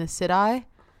 and then the Siddhi. Is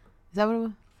that what it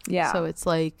was? Yeah. So it's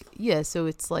like, so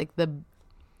it's like the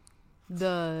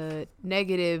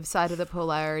negative side of the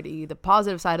polarity, the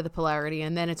positive side of the polarity,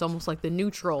 and then it's almost like the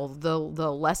neutral, the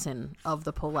lesson of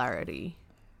the polarity,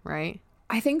 right?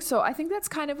 I think so. I think that's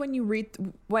kind of when you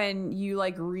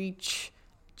like reach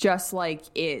just like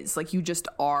is, like you just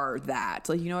are that,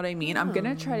 like, you know what I mean? I'm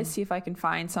gonna try to see if I can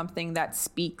find something that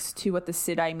speaks to what the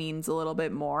Siddhi means a little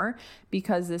bit more,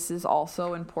 because this is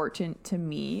also important to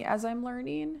me as I'm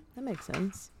learning. That makes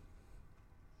sense.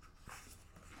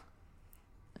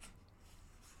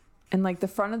 And like the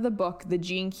front of the book, the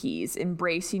gene keys,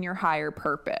 embracing your higher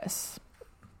purpose.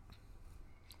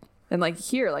 And like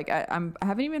here, like I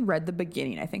haven't even read the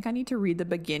beginning. I think I need to read the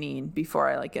beginning before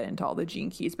I like get into all the gene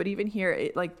keys. But even here,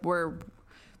 it like we're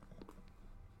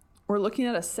looking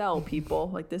at a cell, people.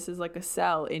 Like this is like a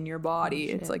cell in your body.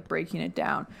 It's like breaking it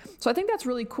down. So I think that's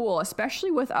really cool,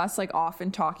 especially with us like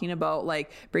often talking about like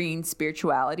bringing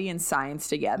spirituality and science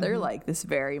together. Like this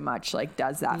very much like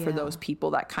does that for those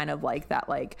people that kind of like that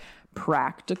like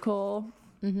practical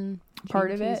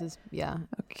part of it.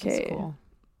 Okay. Cool.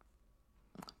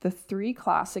 The 3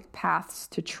 classic paths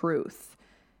to truth: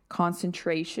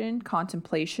 concentration,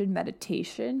 contemplation,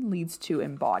 meditation leads to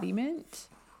embodiment.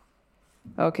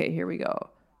 Okay, here we go.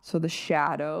 So the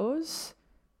shadows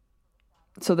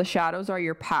are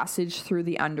your passage through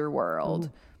the underworld.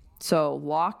 Ooh. So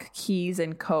lock, keys,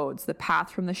 and codes, the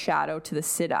path from the shadow to the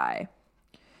Siddhi.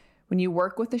 When you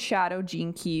work with the shadow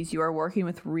gene keys, you are working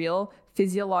with real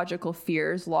physiological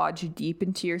fears lodged deep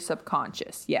into your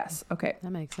subconscious. Yes. Okay.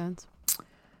 That makes sense.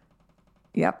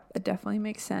 Yep, it definitely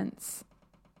makes sense.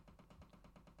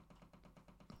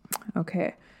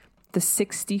 Okay. The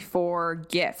 64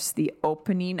 gifts, the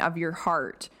opening of your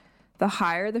heart. The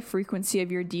higher the frequency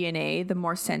of your DNA, the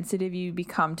more sensitive you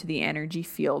become to the energy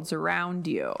fields around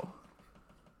you.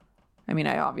 I mean,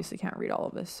 I obviously can't read all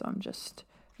of this, so I'm just...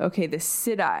 Okay, the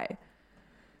Siddhi.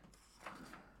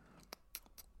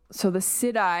 So the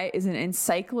Siddhi is an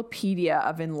encyclopedia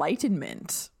of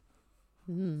enlightenment.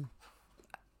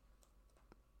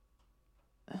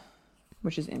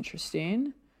 Which is interesting.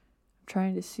 I'm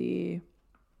trying to see.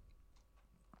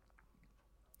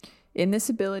 In this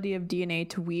ability of DNA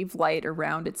to weave light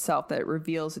around itself that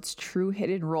reveals its true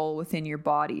hidden role within your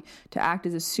body, to act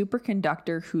as a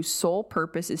superconductor whose sole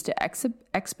purpose is to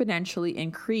exponentially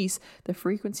increase the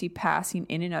frequency passing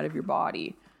in and out of your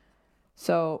body.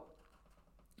 So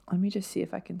let me just see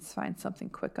if I can find something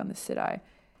quick on the Siddhi.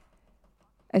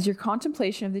 As your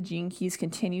contemplation of the gene keys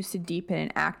continues to deepen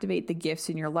and activate the gifts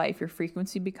in your life, your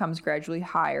frequency becomes gradually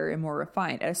higher and more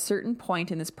refined. At a certain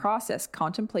point in this process,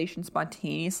 contemplation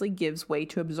spontaneously gives way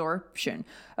to absorption.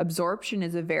 Absorption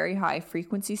is a very high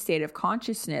frequency state of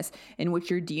consciousness in which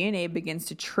your DNA begins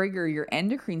to trigger your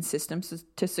endocrine system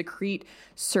to secrete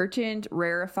certain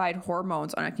rarefied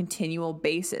hormones on a continual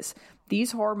basis.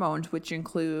 These hormones, which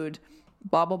include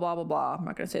blah, blah, blah, blah, blah, I'm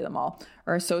not going to say them all,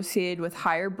 are associated with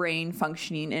higher brain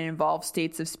functioning and involve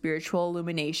states of spiritual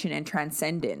illumination and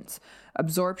transcendence.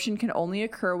 Absorption can only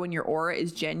occur when your aura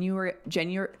is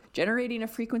generating a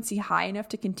frequency high enough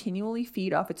to continually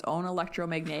feed off its own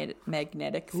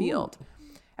electromagnetic field. Ooh.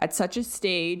 At such a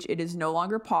stage, it is no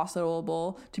longer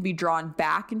possible to be drawn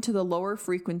back into the lower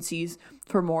frequencies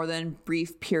for more than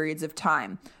brief periods of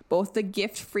time. Both the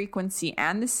gift frequency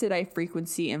and the Siddhi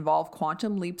frequency involve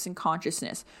quantum leaps in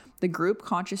consciousness. The group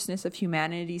consciousness of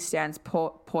humanity stands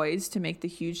poised to make the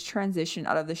huge transition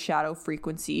out of the shadow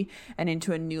frequency and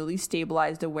into a newly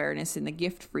stabilized awareness in the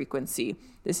gift frequency.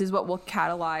 This is what will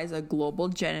catalyze a global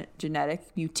genetic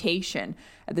mutation.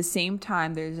 At the same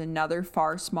time, there's another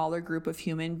far smaller group of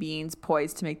human beings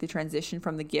poised to make the transition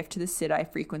from the gift to the Siddhi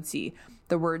frequency.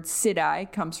 The word Siddhi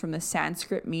comes from the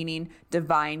Sanskrit meaning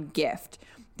divine gift.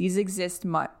 These exists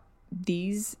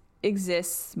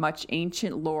much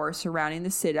ancient lore surrounding the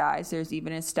Siddhis. There's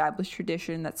even an established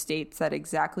tradition that states that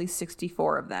exactly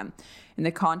 64 of them. In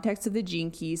the context of the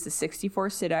gene keys, the 64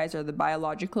 Siddhis are the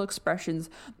biological expressions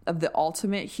of the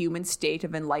ultimate human state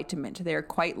of enlightenment. They are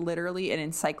quite literally an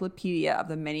encyclopedia of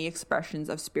the many expressions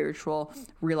of spiritual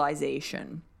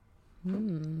realization.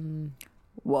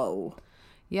 Whoa.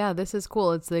 Yeah, this is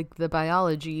cool. It's like the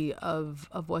biology of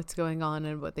what's going on,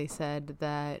 and what they said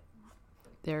that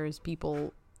there's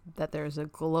a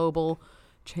global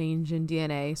change in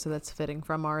DNA. So that's fitting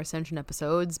from our Ascension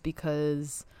episodes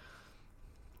because,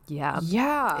 yeah.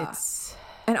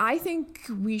 And I think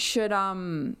we should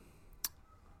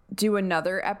do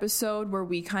another episode where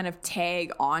we kind of tag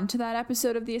on to that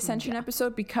episode of the Ascension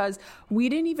episode, because we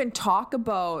didn't even talk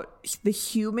about the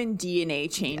human DNA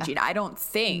changing, I don't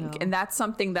think. No. And that's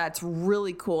something that's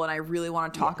really cool and I really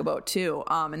want to talk about too.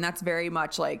 And that's very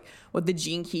much like what the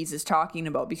Gene Keys is talking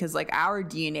about, because like our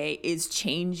DNA is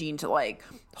changing to like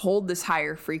hold this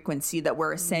higher frequency that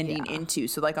we're ascending into.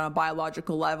 So like on a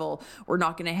biological level, we're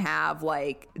not going to have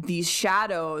like these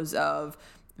shadows of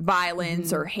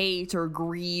violence or hate or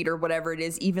greed or whatever it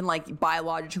is, even like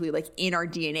biologically, like in our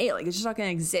DNA, like it's just not going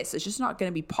to exist. It's just not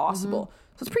going to be possible.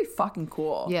 So it's pretty fucking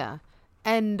cool. Yeah.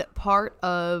 And the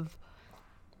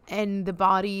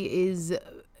body is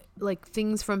like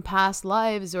things from past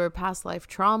lives or past life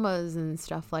traumas and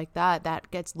stuff like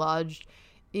that gets lodged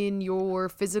in your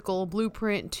physical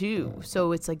blueprint too.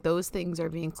 So it's like those things are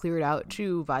being cleared out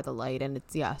too by the light. And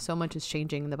it's, so much is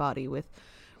changing in the body with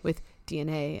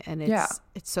DNA, and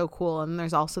it's so cool. And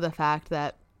there's also the fact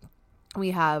that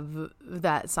we have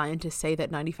that scientists say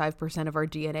that 95% of our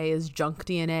DNA is junk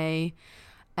DNA.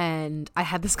 And I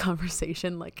had this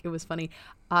conversation, like it was funny.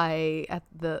 At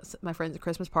my friend's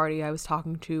Christmas party, I was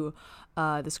talking to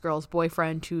this girl's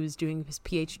boyfriend who's doing his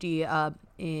PhD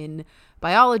in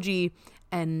biology.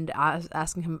 And I was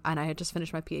asking him, and I had just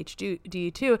finished my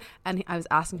PhD too, and I was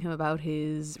asking him about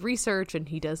his research, and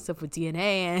he does stuff with DNA.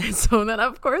 And so then,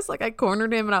 of course, like I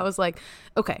cornered him, and I was like,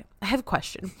 okay, I have a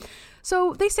question.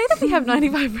 So they say that we have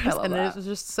 95%, and it was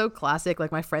just so classic.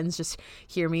 Like my friends just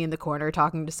hear me in the corner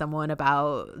talking to someone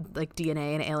about like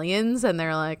DNA and aliens, and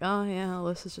they're like, oh yeah,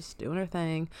 Alyssa's just doing her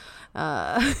thing.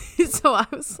 So I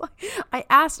was like, I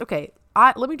asked, okay,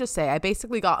 let me just say, I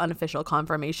basically got unofficial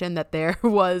confirmation that there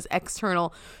was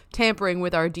external tampering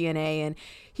with our DNA, and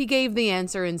he gave the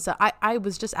answer. And so I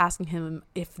was just asking him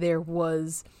if there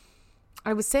was,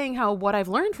 I was saying how what I've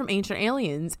learned from ancient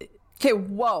aliens. Okay,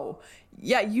 whoa.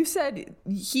 Yeah, you said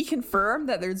he confirmed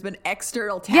that there's been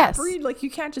external tampering? Yes. Like you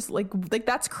can't just like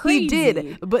that's crazy. He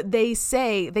did, but they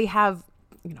say they have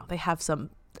some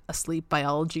asleep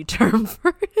biology term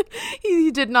for it. He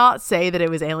did not say that it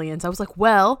was aliens. I was like,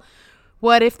 well,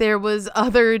 what if there was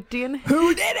other DNA?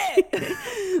 Who did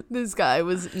it? This guy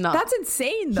was not. That's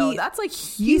insane, though. That's like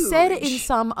huge. He said in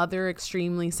some other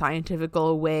extremely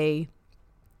scientifical way.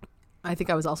 I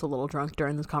think I was also a little drunk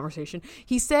during this conversation.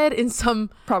 He said in some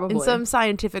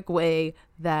scientific way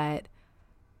that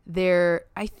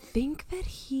I think that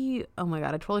oh my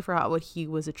God, I totally forgot what he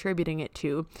was attributing it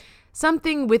to.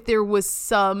 Something with there was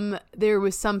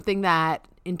something that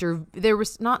he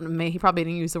probably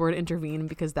didn't use the word intervene,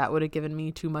 because that would have given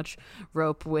me too much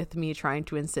rope with me trying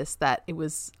to insist that it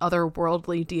was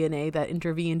otherworldly DNA that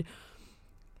intervened.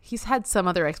 he's had some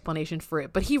other explanation for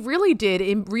it, but he really did,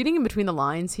 in reading in between the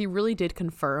lines, he really did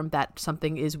confirm that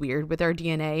something is weird with our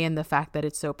DNA and the fact that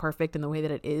it's so perfect in the way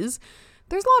that it is.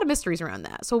 There's a lot of mysteries around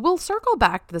that. So we'll circle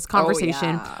back to this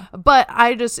conversation. Oh, yeah. But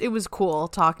it was cool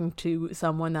talking to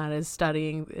someone that is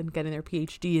studying and getting their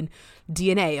PhD in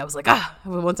DNA. I was like,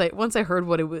 once I heard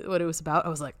what it was about, I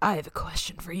was like, I have a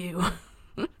question for you.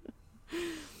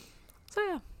 So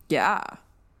yeah. Yeah.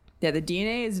 Yeah, the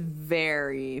DNA is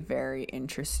very, very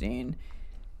interesting.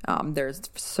 There's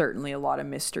certainly a lot of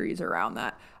mysteries around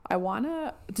that.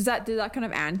 Did that kind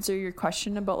of answer your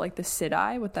question about like the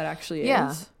Siddhi, what that actually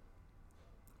is?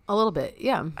 A little bit,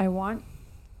 yeah. I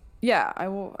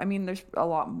mean, there's a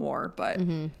lot more, but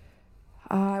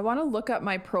I want to look up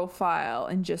my profile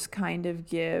and just kind of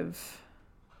give...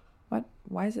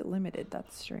 Why is it limited?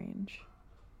 That's strange.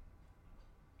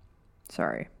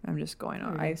 Sorry, I'm just going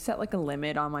on. I set like a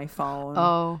limit on my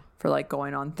phone for like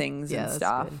going on things and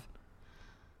stuff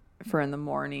for in the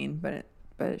morning, but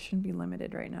it shouldn't be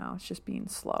limited right now. It's just being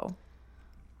slow.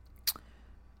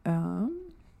 I'm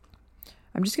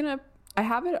just going to... I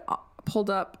have it pulled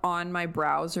up on my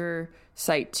browser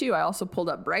site too. I also pulled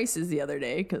up Bryce's the other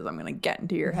day because I'm going to get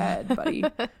into your head, buddy.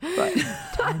 But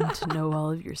time to know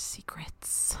all of your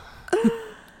secrets.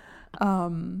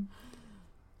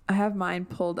 I have mine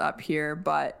pulled up here,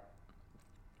 but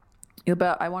I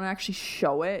want to actually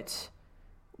show it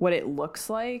what it looks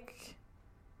like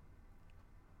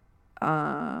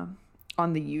on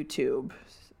the YouTube,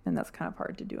 and that's kind of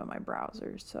hard to do on my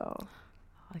browser. So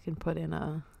I can put in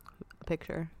a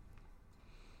picture.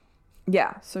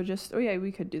 Yeah, so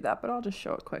we could do that, but I'll just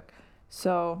show it quick.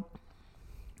 So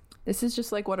this is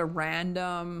just like what a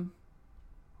random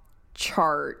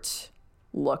chart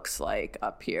looks like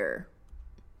up here.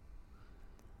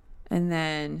 And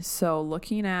then, so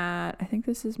looking at, I think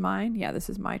this is mine. Yeah, this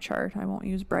is my chart. I won't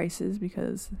use Bryce's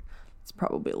because it's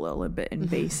probably a little bit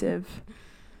invasive.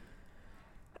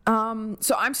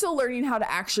 So I'm still learning how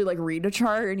to actually like read a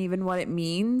chart and even what it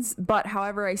means. But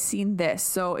however, I seen this.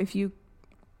 So I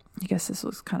guess this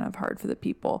was kind of hard for the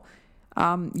people.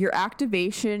 Your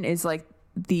activation is like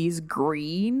these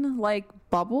green like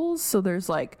bubbles. So there's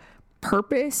like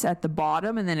purpose at the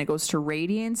bottom, and then it goes to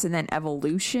radiance, and then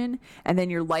evolution, and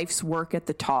then your life's work at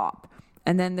the top.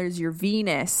 And then there's your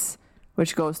Venus,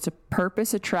 which goes to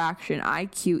purpose, attraction,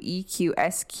 IQ,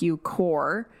 EQ, SQ,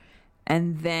 core.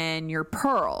 And then your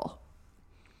Pearl,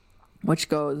 which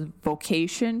goes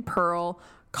vocation, Pearl,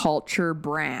 culture,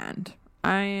 brand.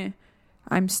 I'm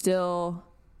still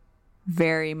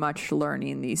very much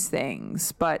learning these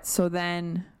things. But so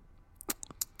then,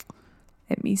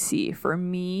 let me see. For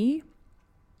me,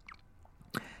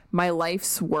 my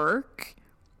life's work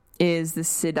is the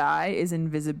Siddhi, is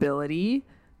invisibility.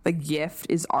 The gift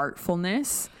is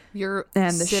artfulness.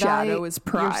 And the shadow is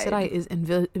pride. Your Siddhi is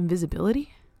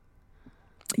invisibility?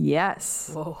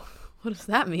 Yes. Whoa. What does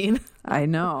that mean? I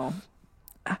know.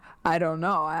 I don't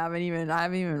know. I haven't even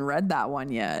read that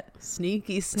one yet.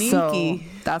 Sneaky. So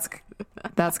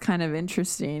that's kind of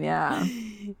interesting. Yeah.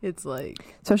 It's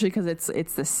like, especially because it's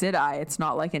the Siddhi. It's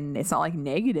not like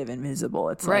negative invisible.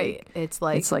 It's right. It's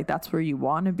like that's where you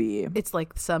want to be. It's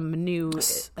like some new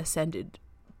ascended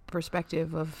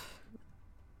perspective of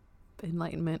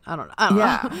enlightenment. I don't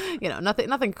know.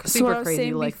 Nothing super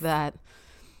crazy like that.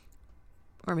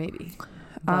 Or maybe.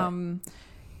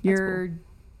 Your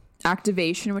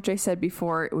activation, which I said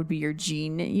before, it would be your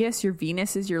genius. Your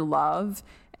Venus is your love,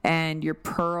 and your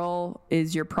Pearl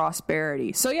is your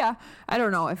prosperity. So yeah, I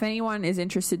don't know. If anyone is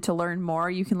interested to learn more,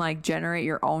 you can like generate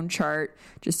your own chart.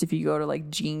 Just if you go to like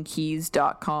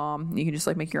genekeys.com, you can just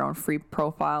like make your own free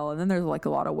profile. And then there's like a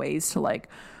lot of ways to like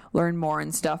learn more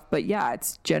and stuff. But yeah,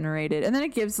 it's generated. And then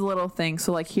it gives a little thing.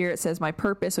 So like here it says my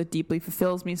purpose, what deeply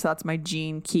fulfills me. So that's my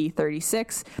gene key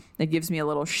 36. It gives me a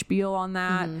little spiel on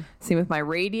that. Same with my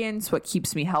radiance. What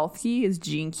keeps me healthy is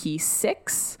gene key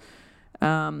 6.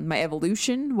 My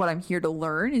evolution, what I'm here to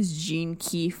learn, is gene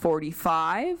key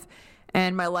 45.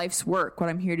 And my life's work, what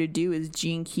I'm here to do, is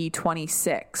gene key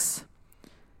 26.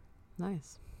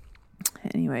 Nice.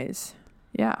 Anyways,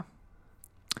 yeah.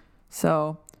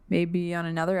 So maybe on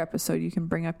another episode you can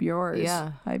bring up yours.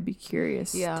 Yeah. I'd be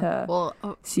curious to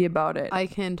see about it. I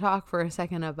can talk for a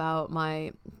second about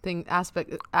my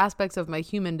aspects of my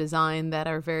human design that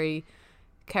are very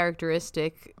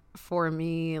characteristic for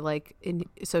me.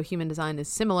 So human design is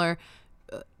similar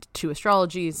to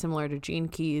astrology, similar to gene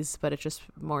keys, but it's just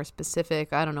more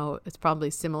specific. I don't know. It's probably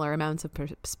similar amounts of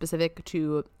specific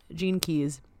to gene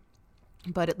keys,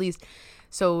 but at least,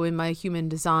 so in my human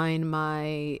design,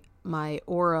 my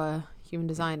aura human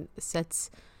design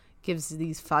gives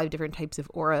these 5 different types of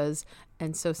auras,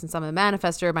 And so since I'm a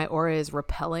manifester, my aura is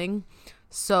repelling.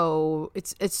 So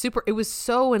it was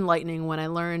so enlightening when I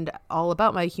learned all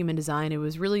about my human design. It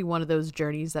was really one of those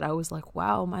journeys that I was like,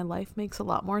 wow, my life makes a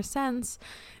lot more sense.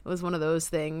 It was one of those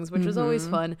things, which was always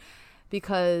fun,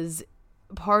 because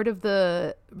part of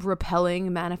the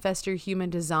repelling manifester human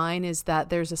design is that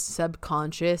there's a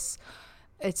subconscious.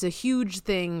 It's a huge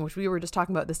thing, which we were just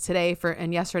talking about this today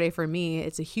and yesterday for me.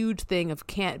 It's a huge thing of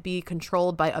can't be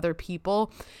controlled by other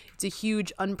people. It's a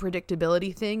huge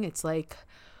unpredictability thing. It's like,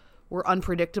 we're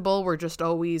unpredictable. We're just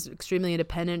always extremely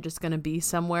independent, just going to be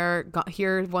somewhere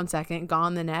here 1 second,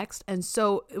 gone the next. And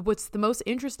so what's the most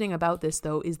interesting about this,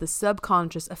 though, is the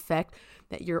subconscious effect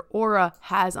that your aura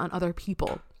has on other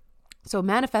people. So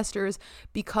manifestors,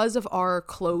 because of our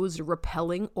closed,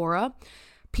 repelling aura,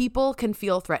 people can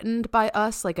feel threatened by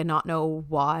us, like, and not know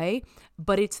why,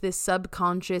 but it's this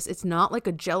subconscious. It's not like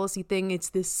a jealousy thing. It's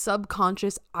this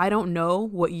subconscious, I don't know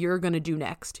what you're going to do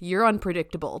next. You're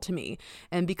unpredictable to me.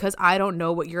 And because I don't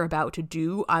know what you're about to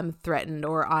do, I'm threatened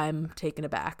or I'm taken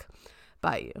aback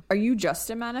by you. Are you just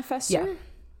a manifester? Yeah.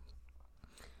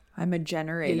 I'm a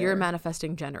generator. Yeah, you're a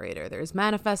manifesting generator. There's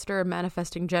manifestor,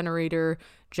 manifesting generator,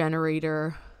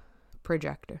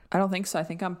 projector. I don't think so. I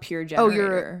think I'm pure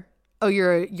generator.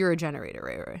 You're a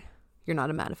generator, right? You're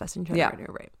not a manifesting generator, yeah.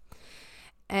 Right?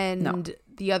 And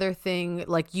the other thing,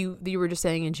 like you were just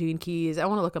saying in Gene Keys, I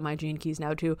want to look at my Gene Keys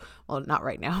now too. Well, not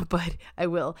right now, but I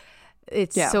will.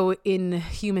 So in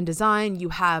human design, you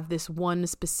have this one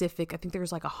specific, I think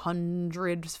there's like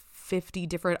 150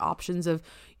 different options of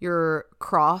your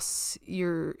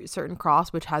certain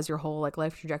cross, which has your whole like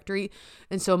life trajectory.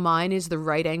 And so mine is the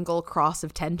right angle cross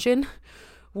of tension,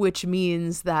 which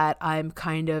means that I'm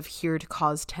kind of here to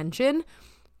cause tension,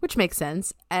 which makes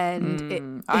sense.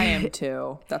 And I am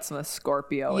too. That's the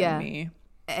Scorpio in me.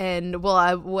 And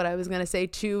what I was going to say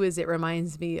too is it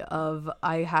reminds me of,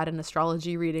 I had an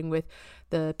astrology reading with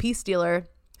the Peace Dealer,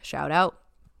 shout out,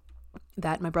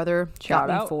 that my brother got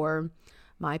me for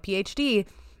my PhD.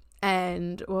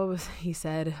 And what was he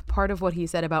said? Part of what he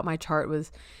said about my chart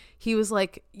was, he was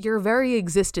like, your very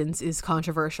existence is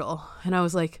controversial. And I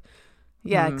was like,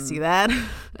 yeah, I can see that.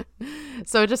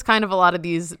 So just kind of a lot of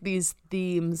these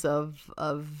themes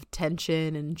of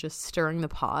tension and just stirring the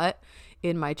pot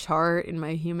in my chart, in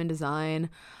my human design.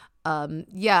 I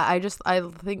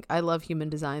think I love human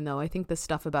design though. I think the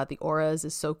stuff about the auras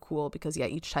is so cool because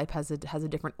each type has a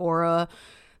different aura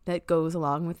that goes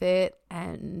along with it,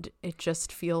 and it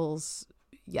just feels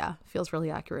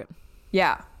really accurate.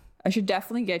 Yeah. I should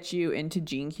definitely get you into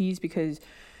Gene Keys because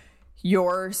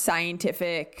your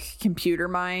scientific computer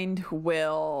mind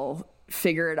will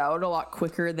figure it out a lot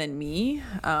quicker than me.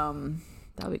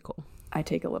 That'd be cool. I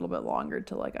take a little bit longer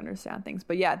to like understand things,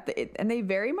 but yeah, and they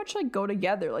very much like go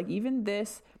together. Like even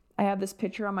this, I have this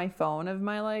picture on my phone of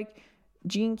my like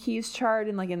Gene Keys chart,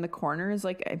 and like in the corners,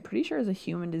 like I'm pretty sure is a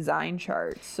human design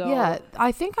chart. So yeah,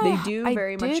 I think they do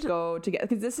very much go together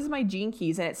because this is my Gene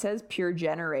Keys and it says pure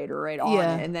generator right on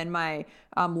it, and then my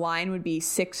line would be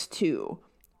 6-2,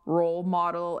 role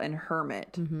model and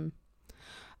hermit. Mm-hmm.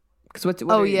 What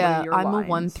are your I'm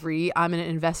lines? a 1-3. I'm an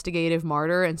investigative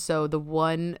martyr, and so the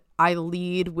one I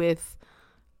lead with,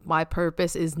 my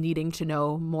purpose is needing to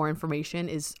know more information,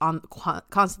 is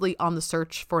constantly on the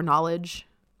search for knowledge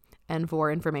and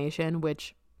for information,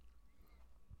 which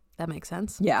that makes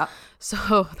sense. Yeah.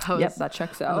 So that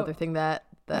checks out. Another thing that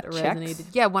resonated. Checks.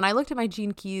 Yeah, when I looked at my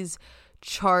Gene Keys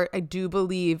chart, I do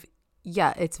believe,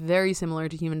 it's very similar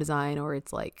to human design, or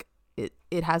it's like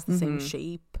it has the same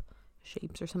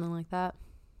shapes or something like that.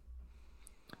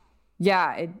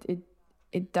 Yeah,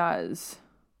 it does.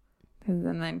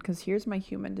 Because here's my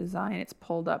human design, it's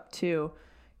pulled up too.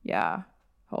 Yeah.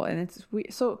 Oh, and it's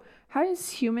so how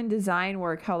does human design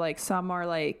work? How like some are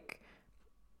like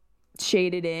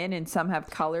shaded in and some have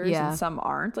colors and some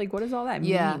aren't? Like what does all that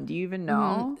mean? Do you even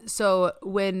know? So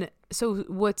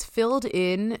what's filled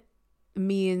in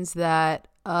means that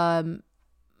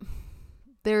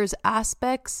there's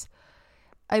aspects,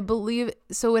 I believe,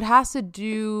 so it has to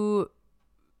do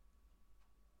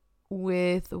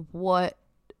with what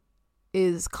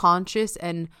is conscious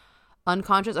and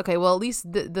unconscious. Okay, well, at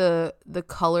least the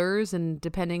colors, and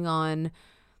depending on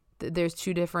there's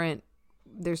the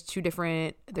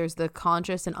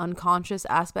conscious and unconscious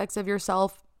aspects of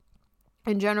yourself.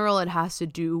 In general, it has to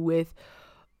do with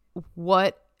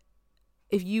what,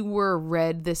 if you were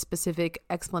read this specific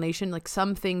explanation, like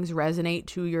some things resonate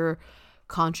to your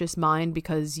conscious mind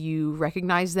because you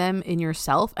recognize them in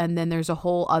yourself, and then there's a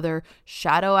whole other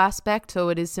shadow aspect, so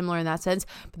it is similar in that sense,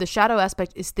 but the shadow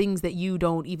aspect is things that you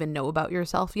don't even know about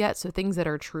yourself yet, so things that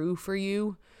are true for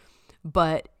you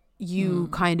but you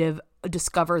kind of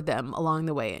discovered them along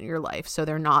the way in your life. So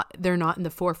they're not in the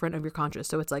forefront of your conscious.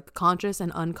 So it's like conscious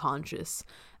and unconscious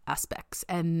aspects.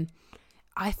 And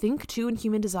I think too in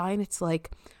human design, it's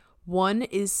like one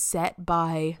is set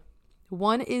by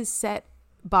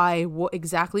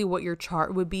exactly what your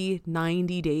chart would be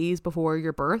 90 days before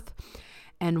your birth,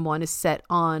 and one is set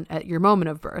on at your moment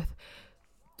of birth.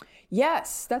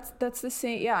 Yes, that's the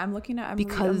same. Yeah, I'm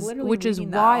literally which is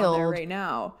reading that wild on there right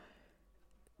now.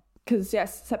 Because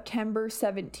yes, September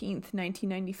 17th,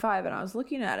 1995, and I was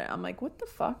looking at it. I'm like, what the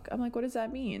fuck? I'm like, what does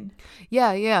that mean?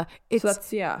 Yeah.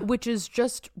 Which is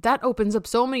just, that opens up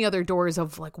so many other doors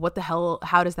of like, what the hell?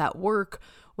 How does that work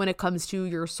when it comes to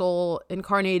your soul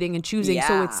incarnating and choosing? Yeah.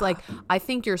 So it's like, I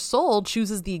think your soul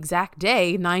chooses the exact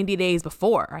day 90 days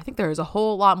before. I think there's a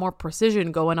whole lot more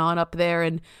precision going on up there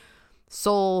in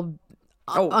soul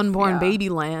unborn baby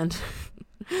land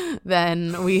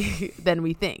than we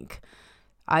think.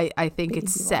 I think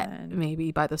it's set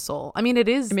maybe by the soul. I mean, it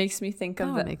is. It makes me think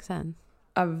of that makes sense.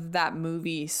 Of that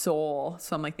movie Soul.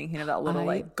 So I'm like thinking of that little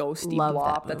like ghosty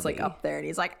blob that's like up there, and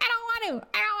he's like, I don't want to.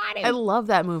 I love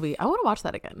that movie. I want to watch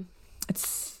that again.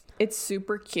 It's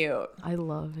super cute. I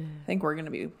love it. I think we're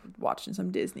gonna be watching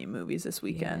some Disney movies this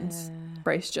weekend. Yeah.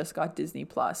 Bryce just got Disney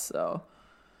Plus, so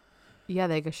yeah,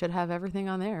 they should have everything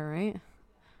on there, right?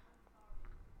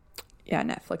 Yeah,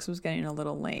 Netflix was getting a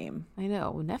little lame. I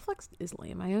know. Netflix is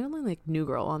lame. I only like New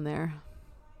Girl on there.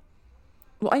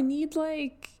 Well, I need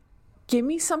like, give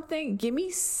me something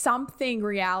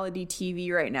reality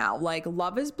TV right now. Like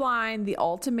Love is Blind, The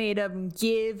Ultimatum,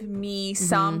 give me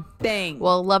something.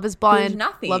 Well, Love is Blind. There's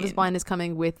nothing. Love is Blind is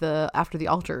coming with After the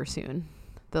Altar soon.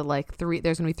 There's going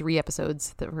to be 3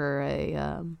 episodes that were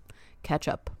a catch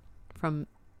up from.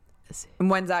 And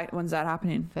when's that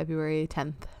happening? February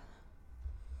 10th.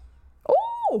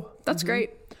 Oh, that's great.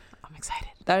 I'm excited.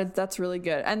 That's really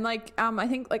good. And like I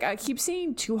think like I keep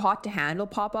seeing Too Hot to Handle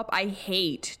pop up. I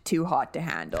hate Too Hot to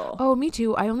Handle. Oh, me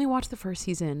too. I only watched the first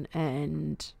season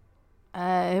and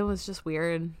it was just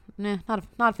weird. Nah, not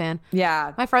a fan.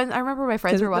 Yeah. I remember my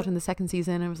friends were watching the second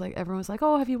season and it was like everyone was like,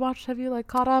 "Oh, have you like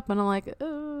caught up?" And I'm like,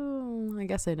 "Oh, I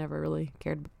guess I never really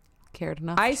cared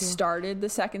enough." I started the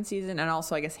second season, and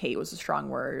also I guess hate was a strong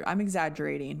word. I'm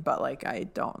exaggerating, but like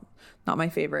not my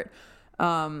favorite.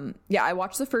 Yeah, I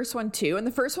watched the first one too, and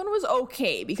the first one was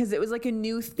okay because it was like a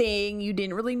new thing. You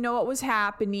didn't really know what was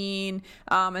happening.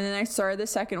 And then I started the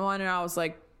second one and I was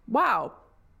like, wow,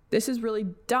 this is really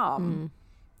dumb.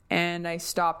 And I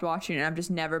stopped watching it. I've just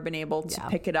never been able to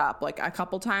pick it up. Like a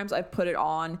couple times I've put it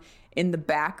on in the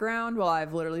background while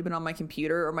I've literally been on my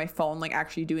computer or my phone, like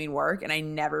actually doing work, and I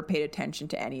never paid attention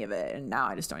to any of it. And now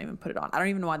I just don't even put it on. I don't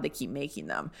even know why they keep making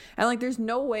them. And like, there's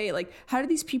no way, like, how do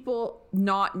these people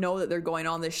not know that they're going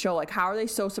on this show? Like, how are they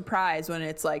so surprised when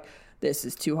it's like, this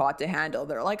is too hot to handle?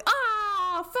 They're like,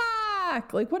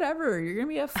 fuck, like whatever. You're gonna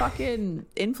be a fucking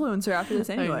influencer after this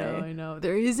anyway. I know.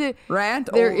 There is a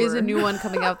new one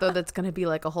coming out though that's gonna be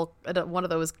like a whole one of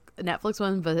those Netflix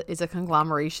ones, but it's a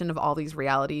conglomeration of all these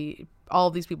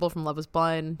people from Love is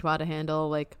Blind, Too Hot to Handle,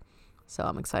 like. So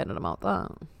I'm excited about that.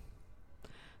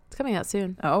 It's coming out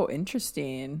soon. Oh,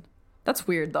 interesting. That's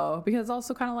weird though, because it's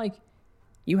also kind of like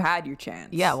you had your chance.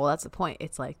 Yeah, well, that's the point.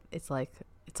 It's like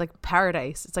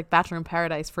paradise. It's like Bachelor in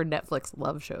Paradise for Netflix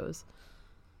love shows.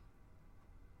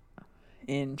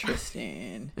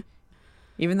 Interesting.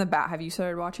 Even have you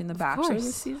started watching The Bachelor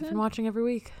this season? I've been watching every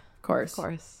week. Of course.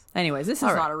 Anyways, this is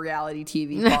not a reality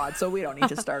TV pod, so we don't need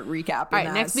to start recapping. All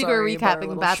right, next week we're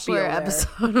recapping Bachelor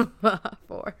episode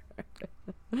 4.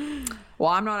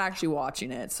 Well, I'm not actually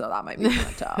watching it, so that might be kind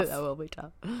of tough. That will be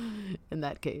tough in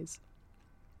that case.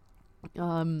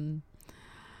 All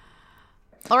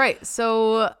right,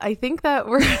 so I think that's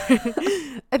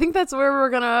where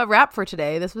we're gonna wrap for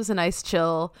today. This was a nice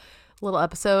chill little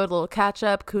episode, little catch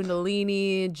up,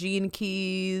 Kundalini, Gene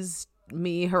Keys,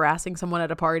 me harassing someone at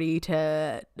a party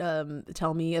to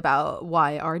tell me about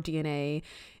why our DNA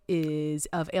is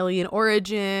of alien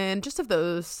origin, just of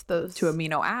those 2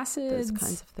 amino acids, those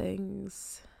kinds of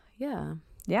things. Yeah.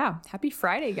 Happy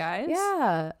Friday, guys.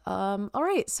 Yeah. All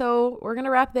right, so we're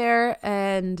gonna wrap there,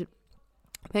 and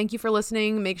thank you for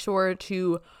listening. Make sure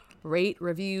to rate,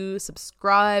 review,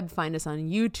 subscribe. Find us on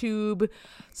YouTube.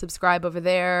 Subscribe over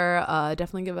there.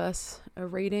 Definitely give us a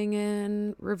rating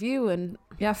and review. And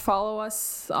follow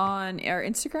us on our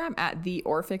Instagram at The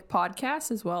Orphic Podcast,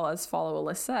 as well as follow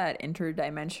Alyssa at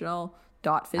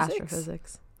interdimensional.physics.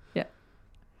 Astrophysics. Yeah.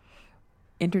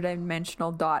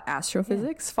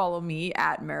 Interdimensional.astrophysics. Follow me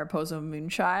at Mariposa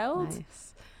Moonchild. Nice.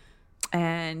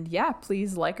 And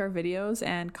please like our videos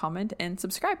and comment and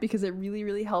subscribe, because it really,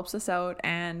 really helps us out,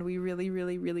 and we really,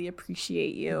 really, really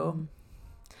appreciate you.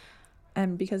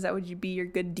 And because that would be your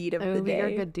good deed of the day. It would be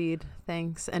your good deed.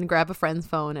 Thanks. And grab a friend's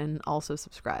phone and also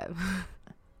subscribe.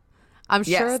 I'm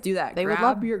sure do that. They grab would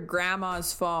love your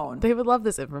grandma's phone. They would love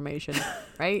this information,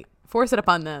 right? Force it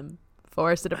upon them.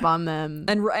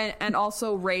 And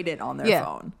also rate it on their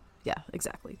phone. Yeah,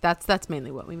 exactly. That's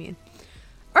mainly what we mean.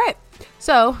 All right.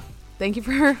 So thank you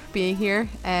for being here,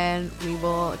 and we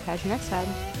will catch you next time.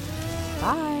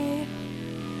 Bye.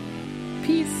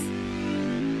 Peace.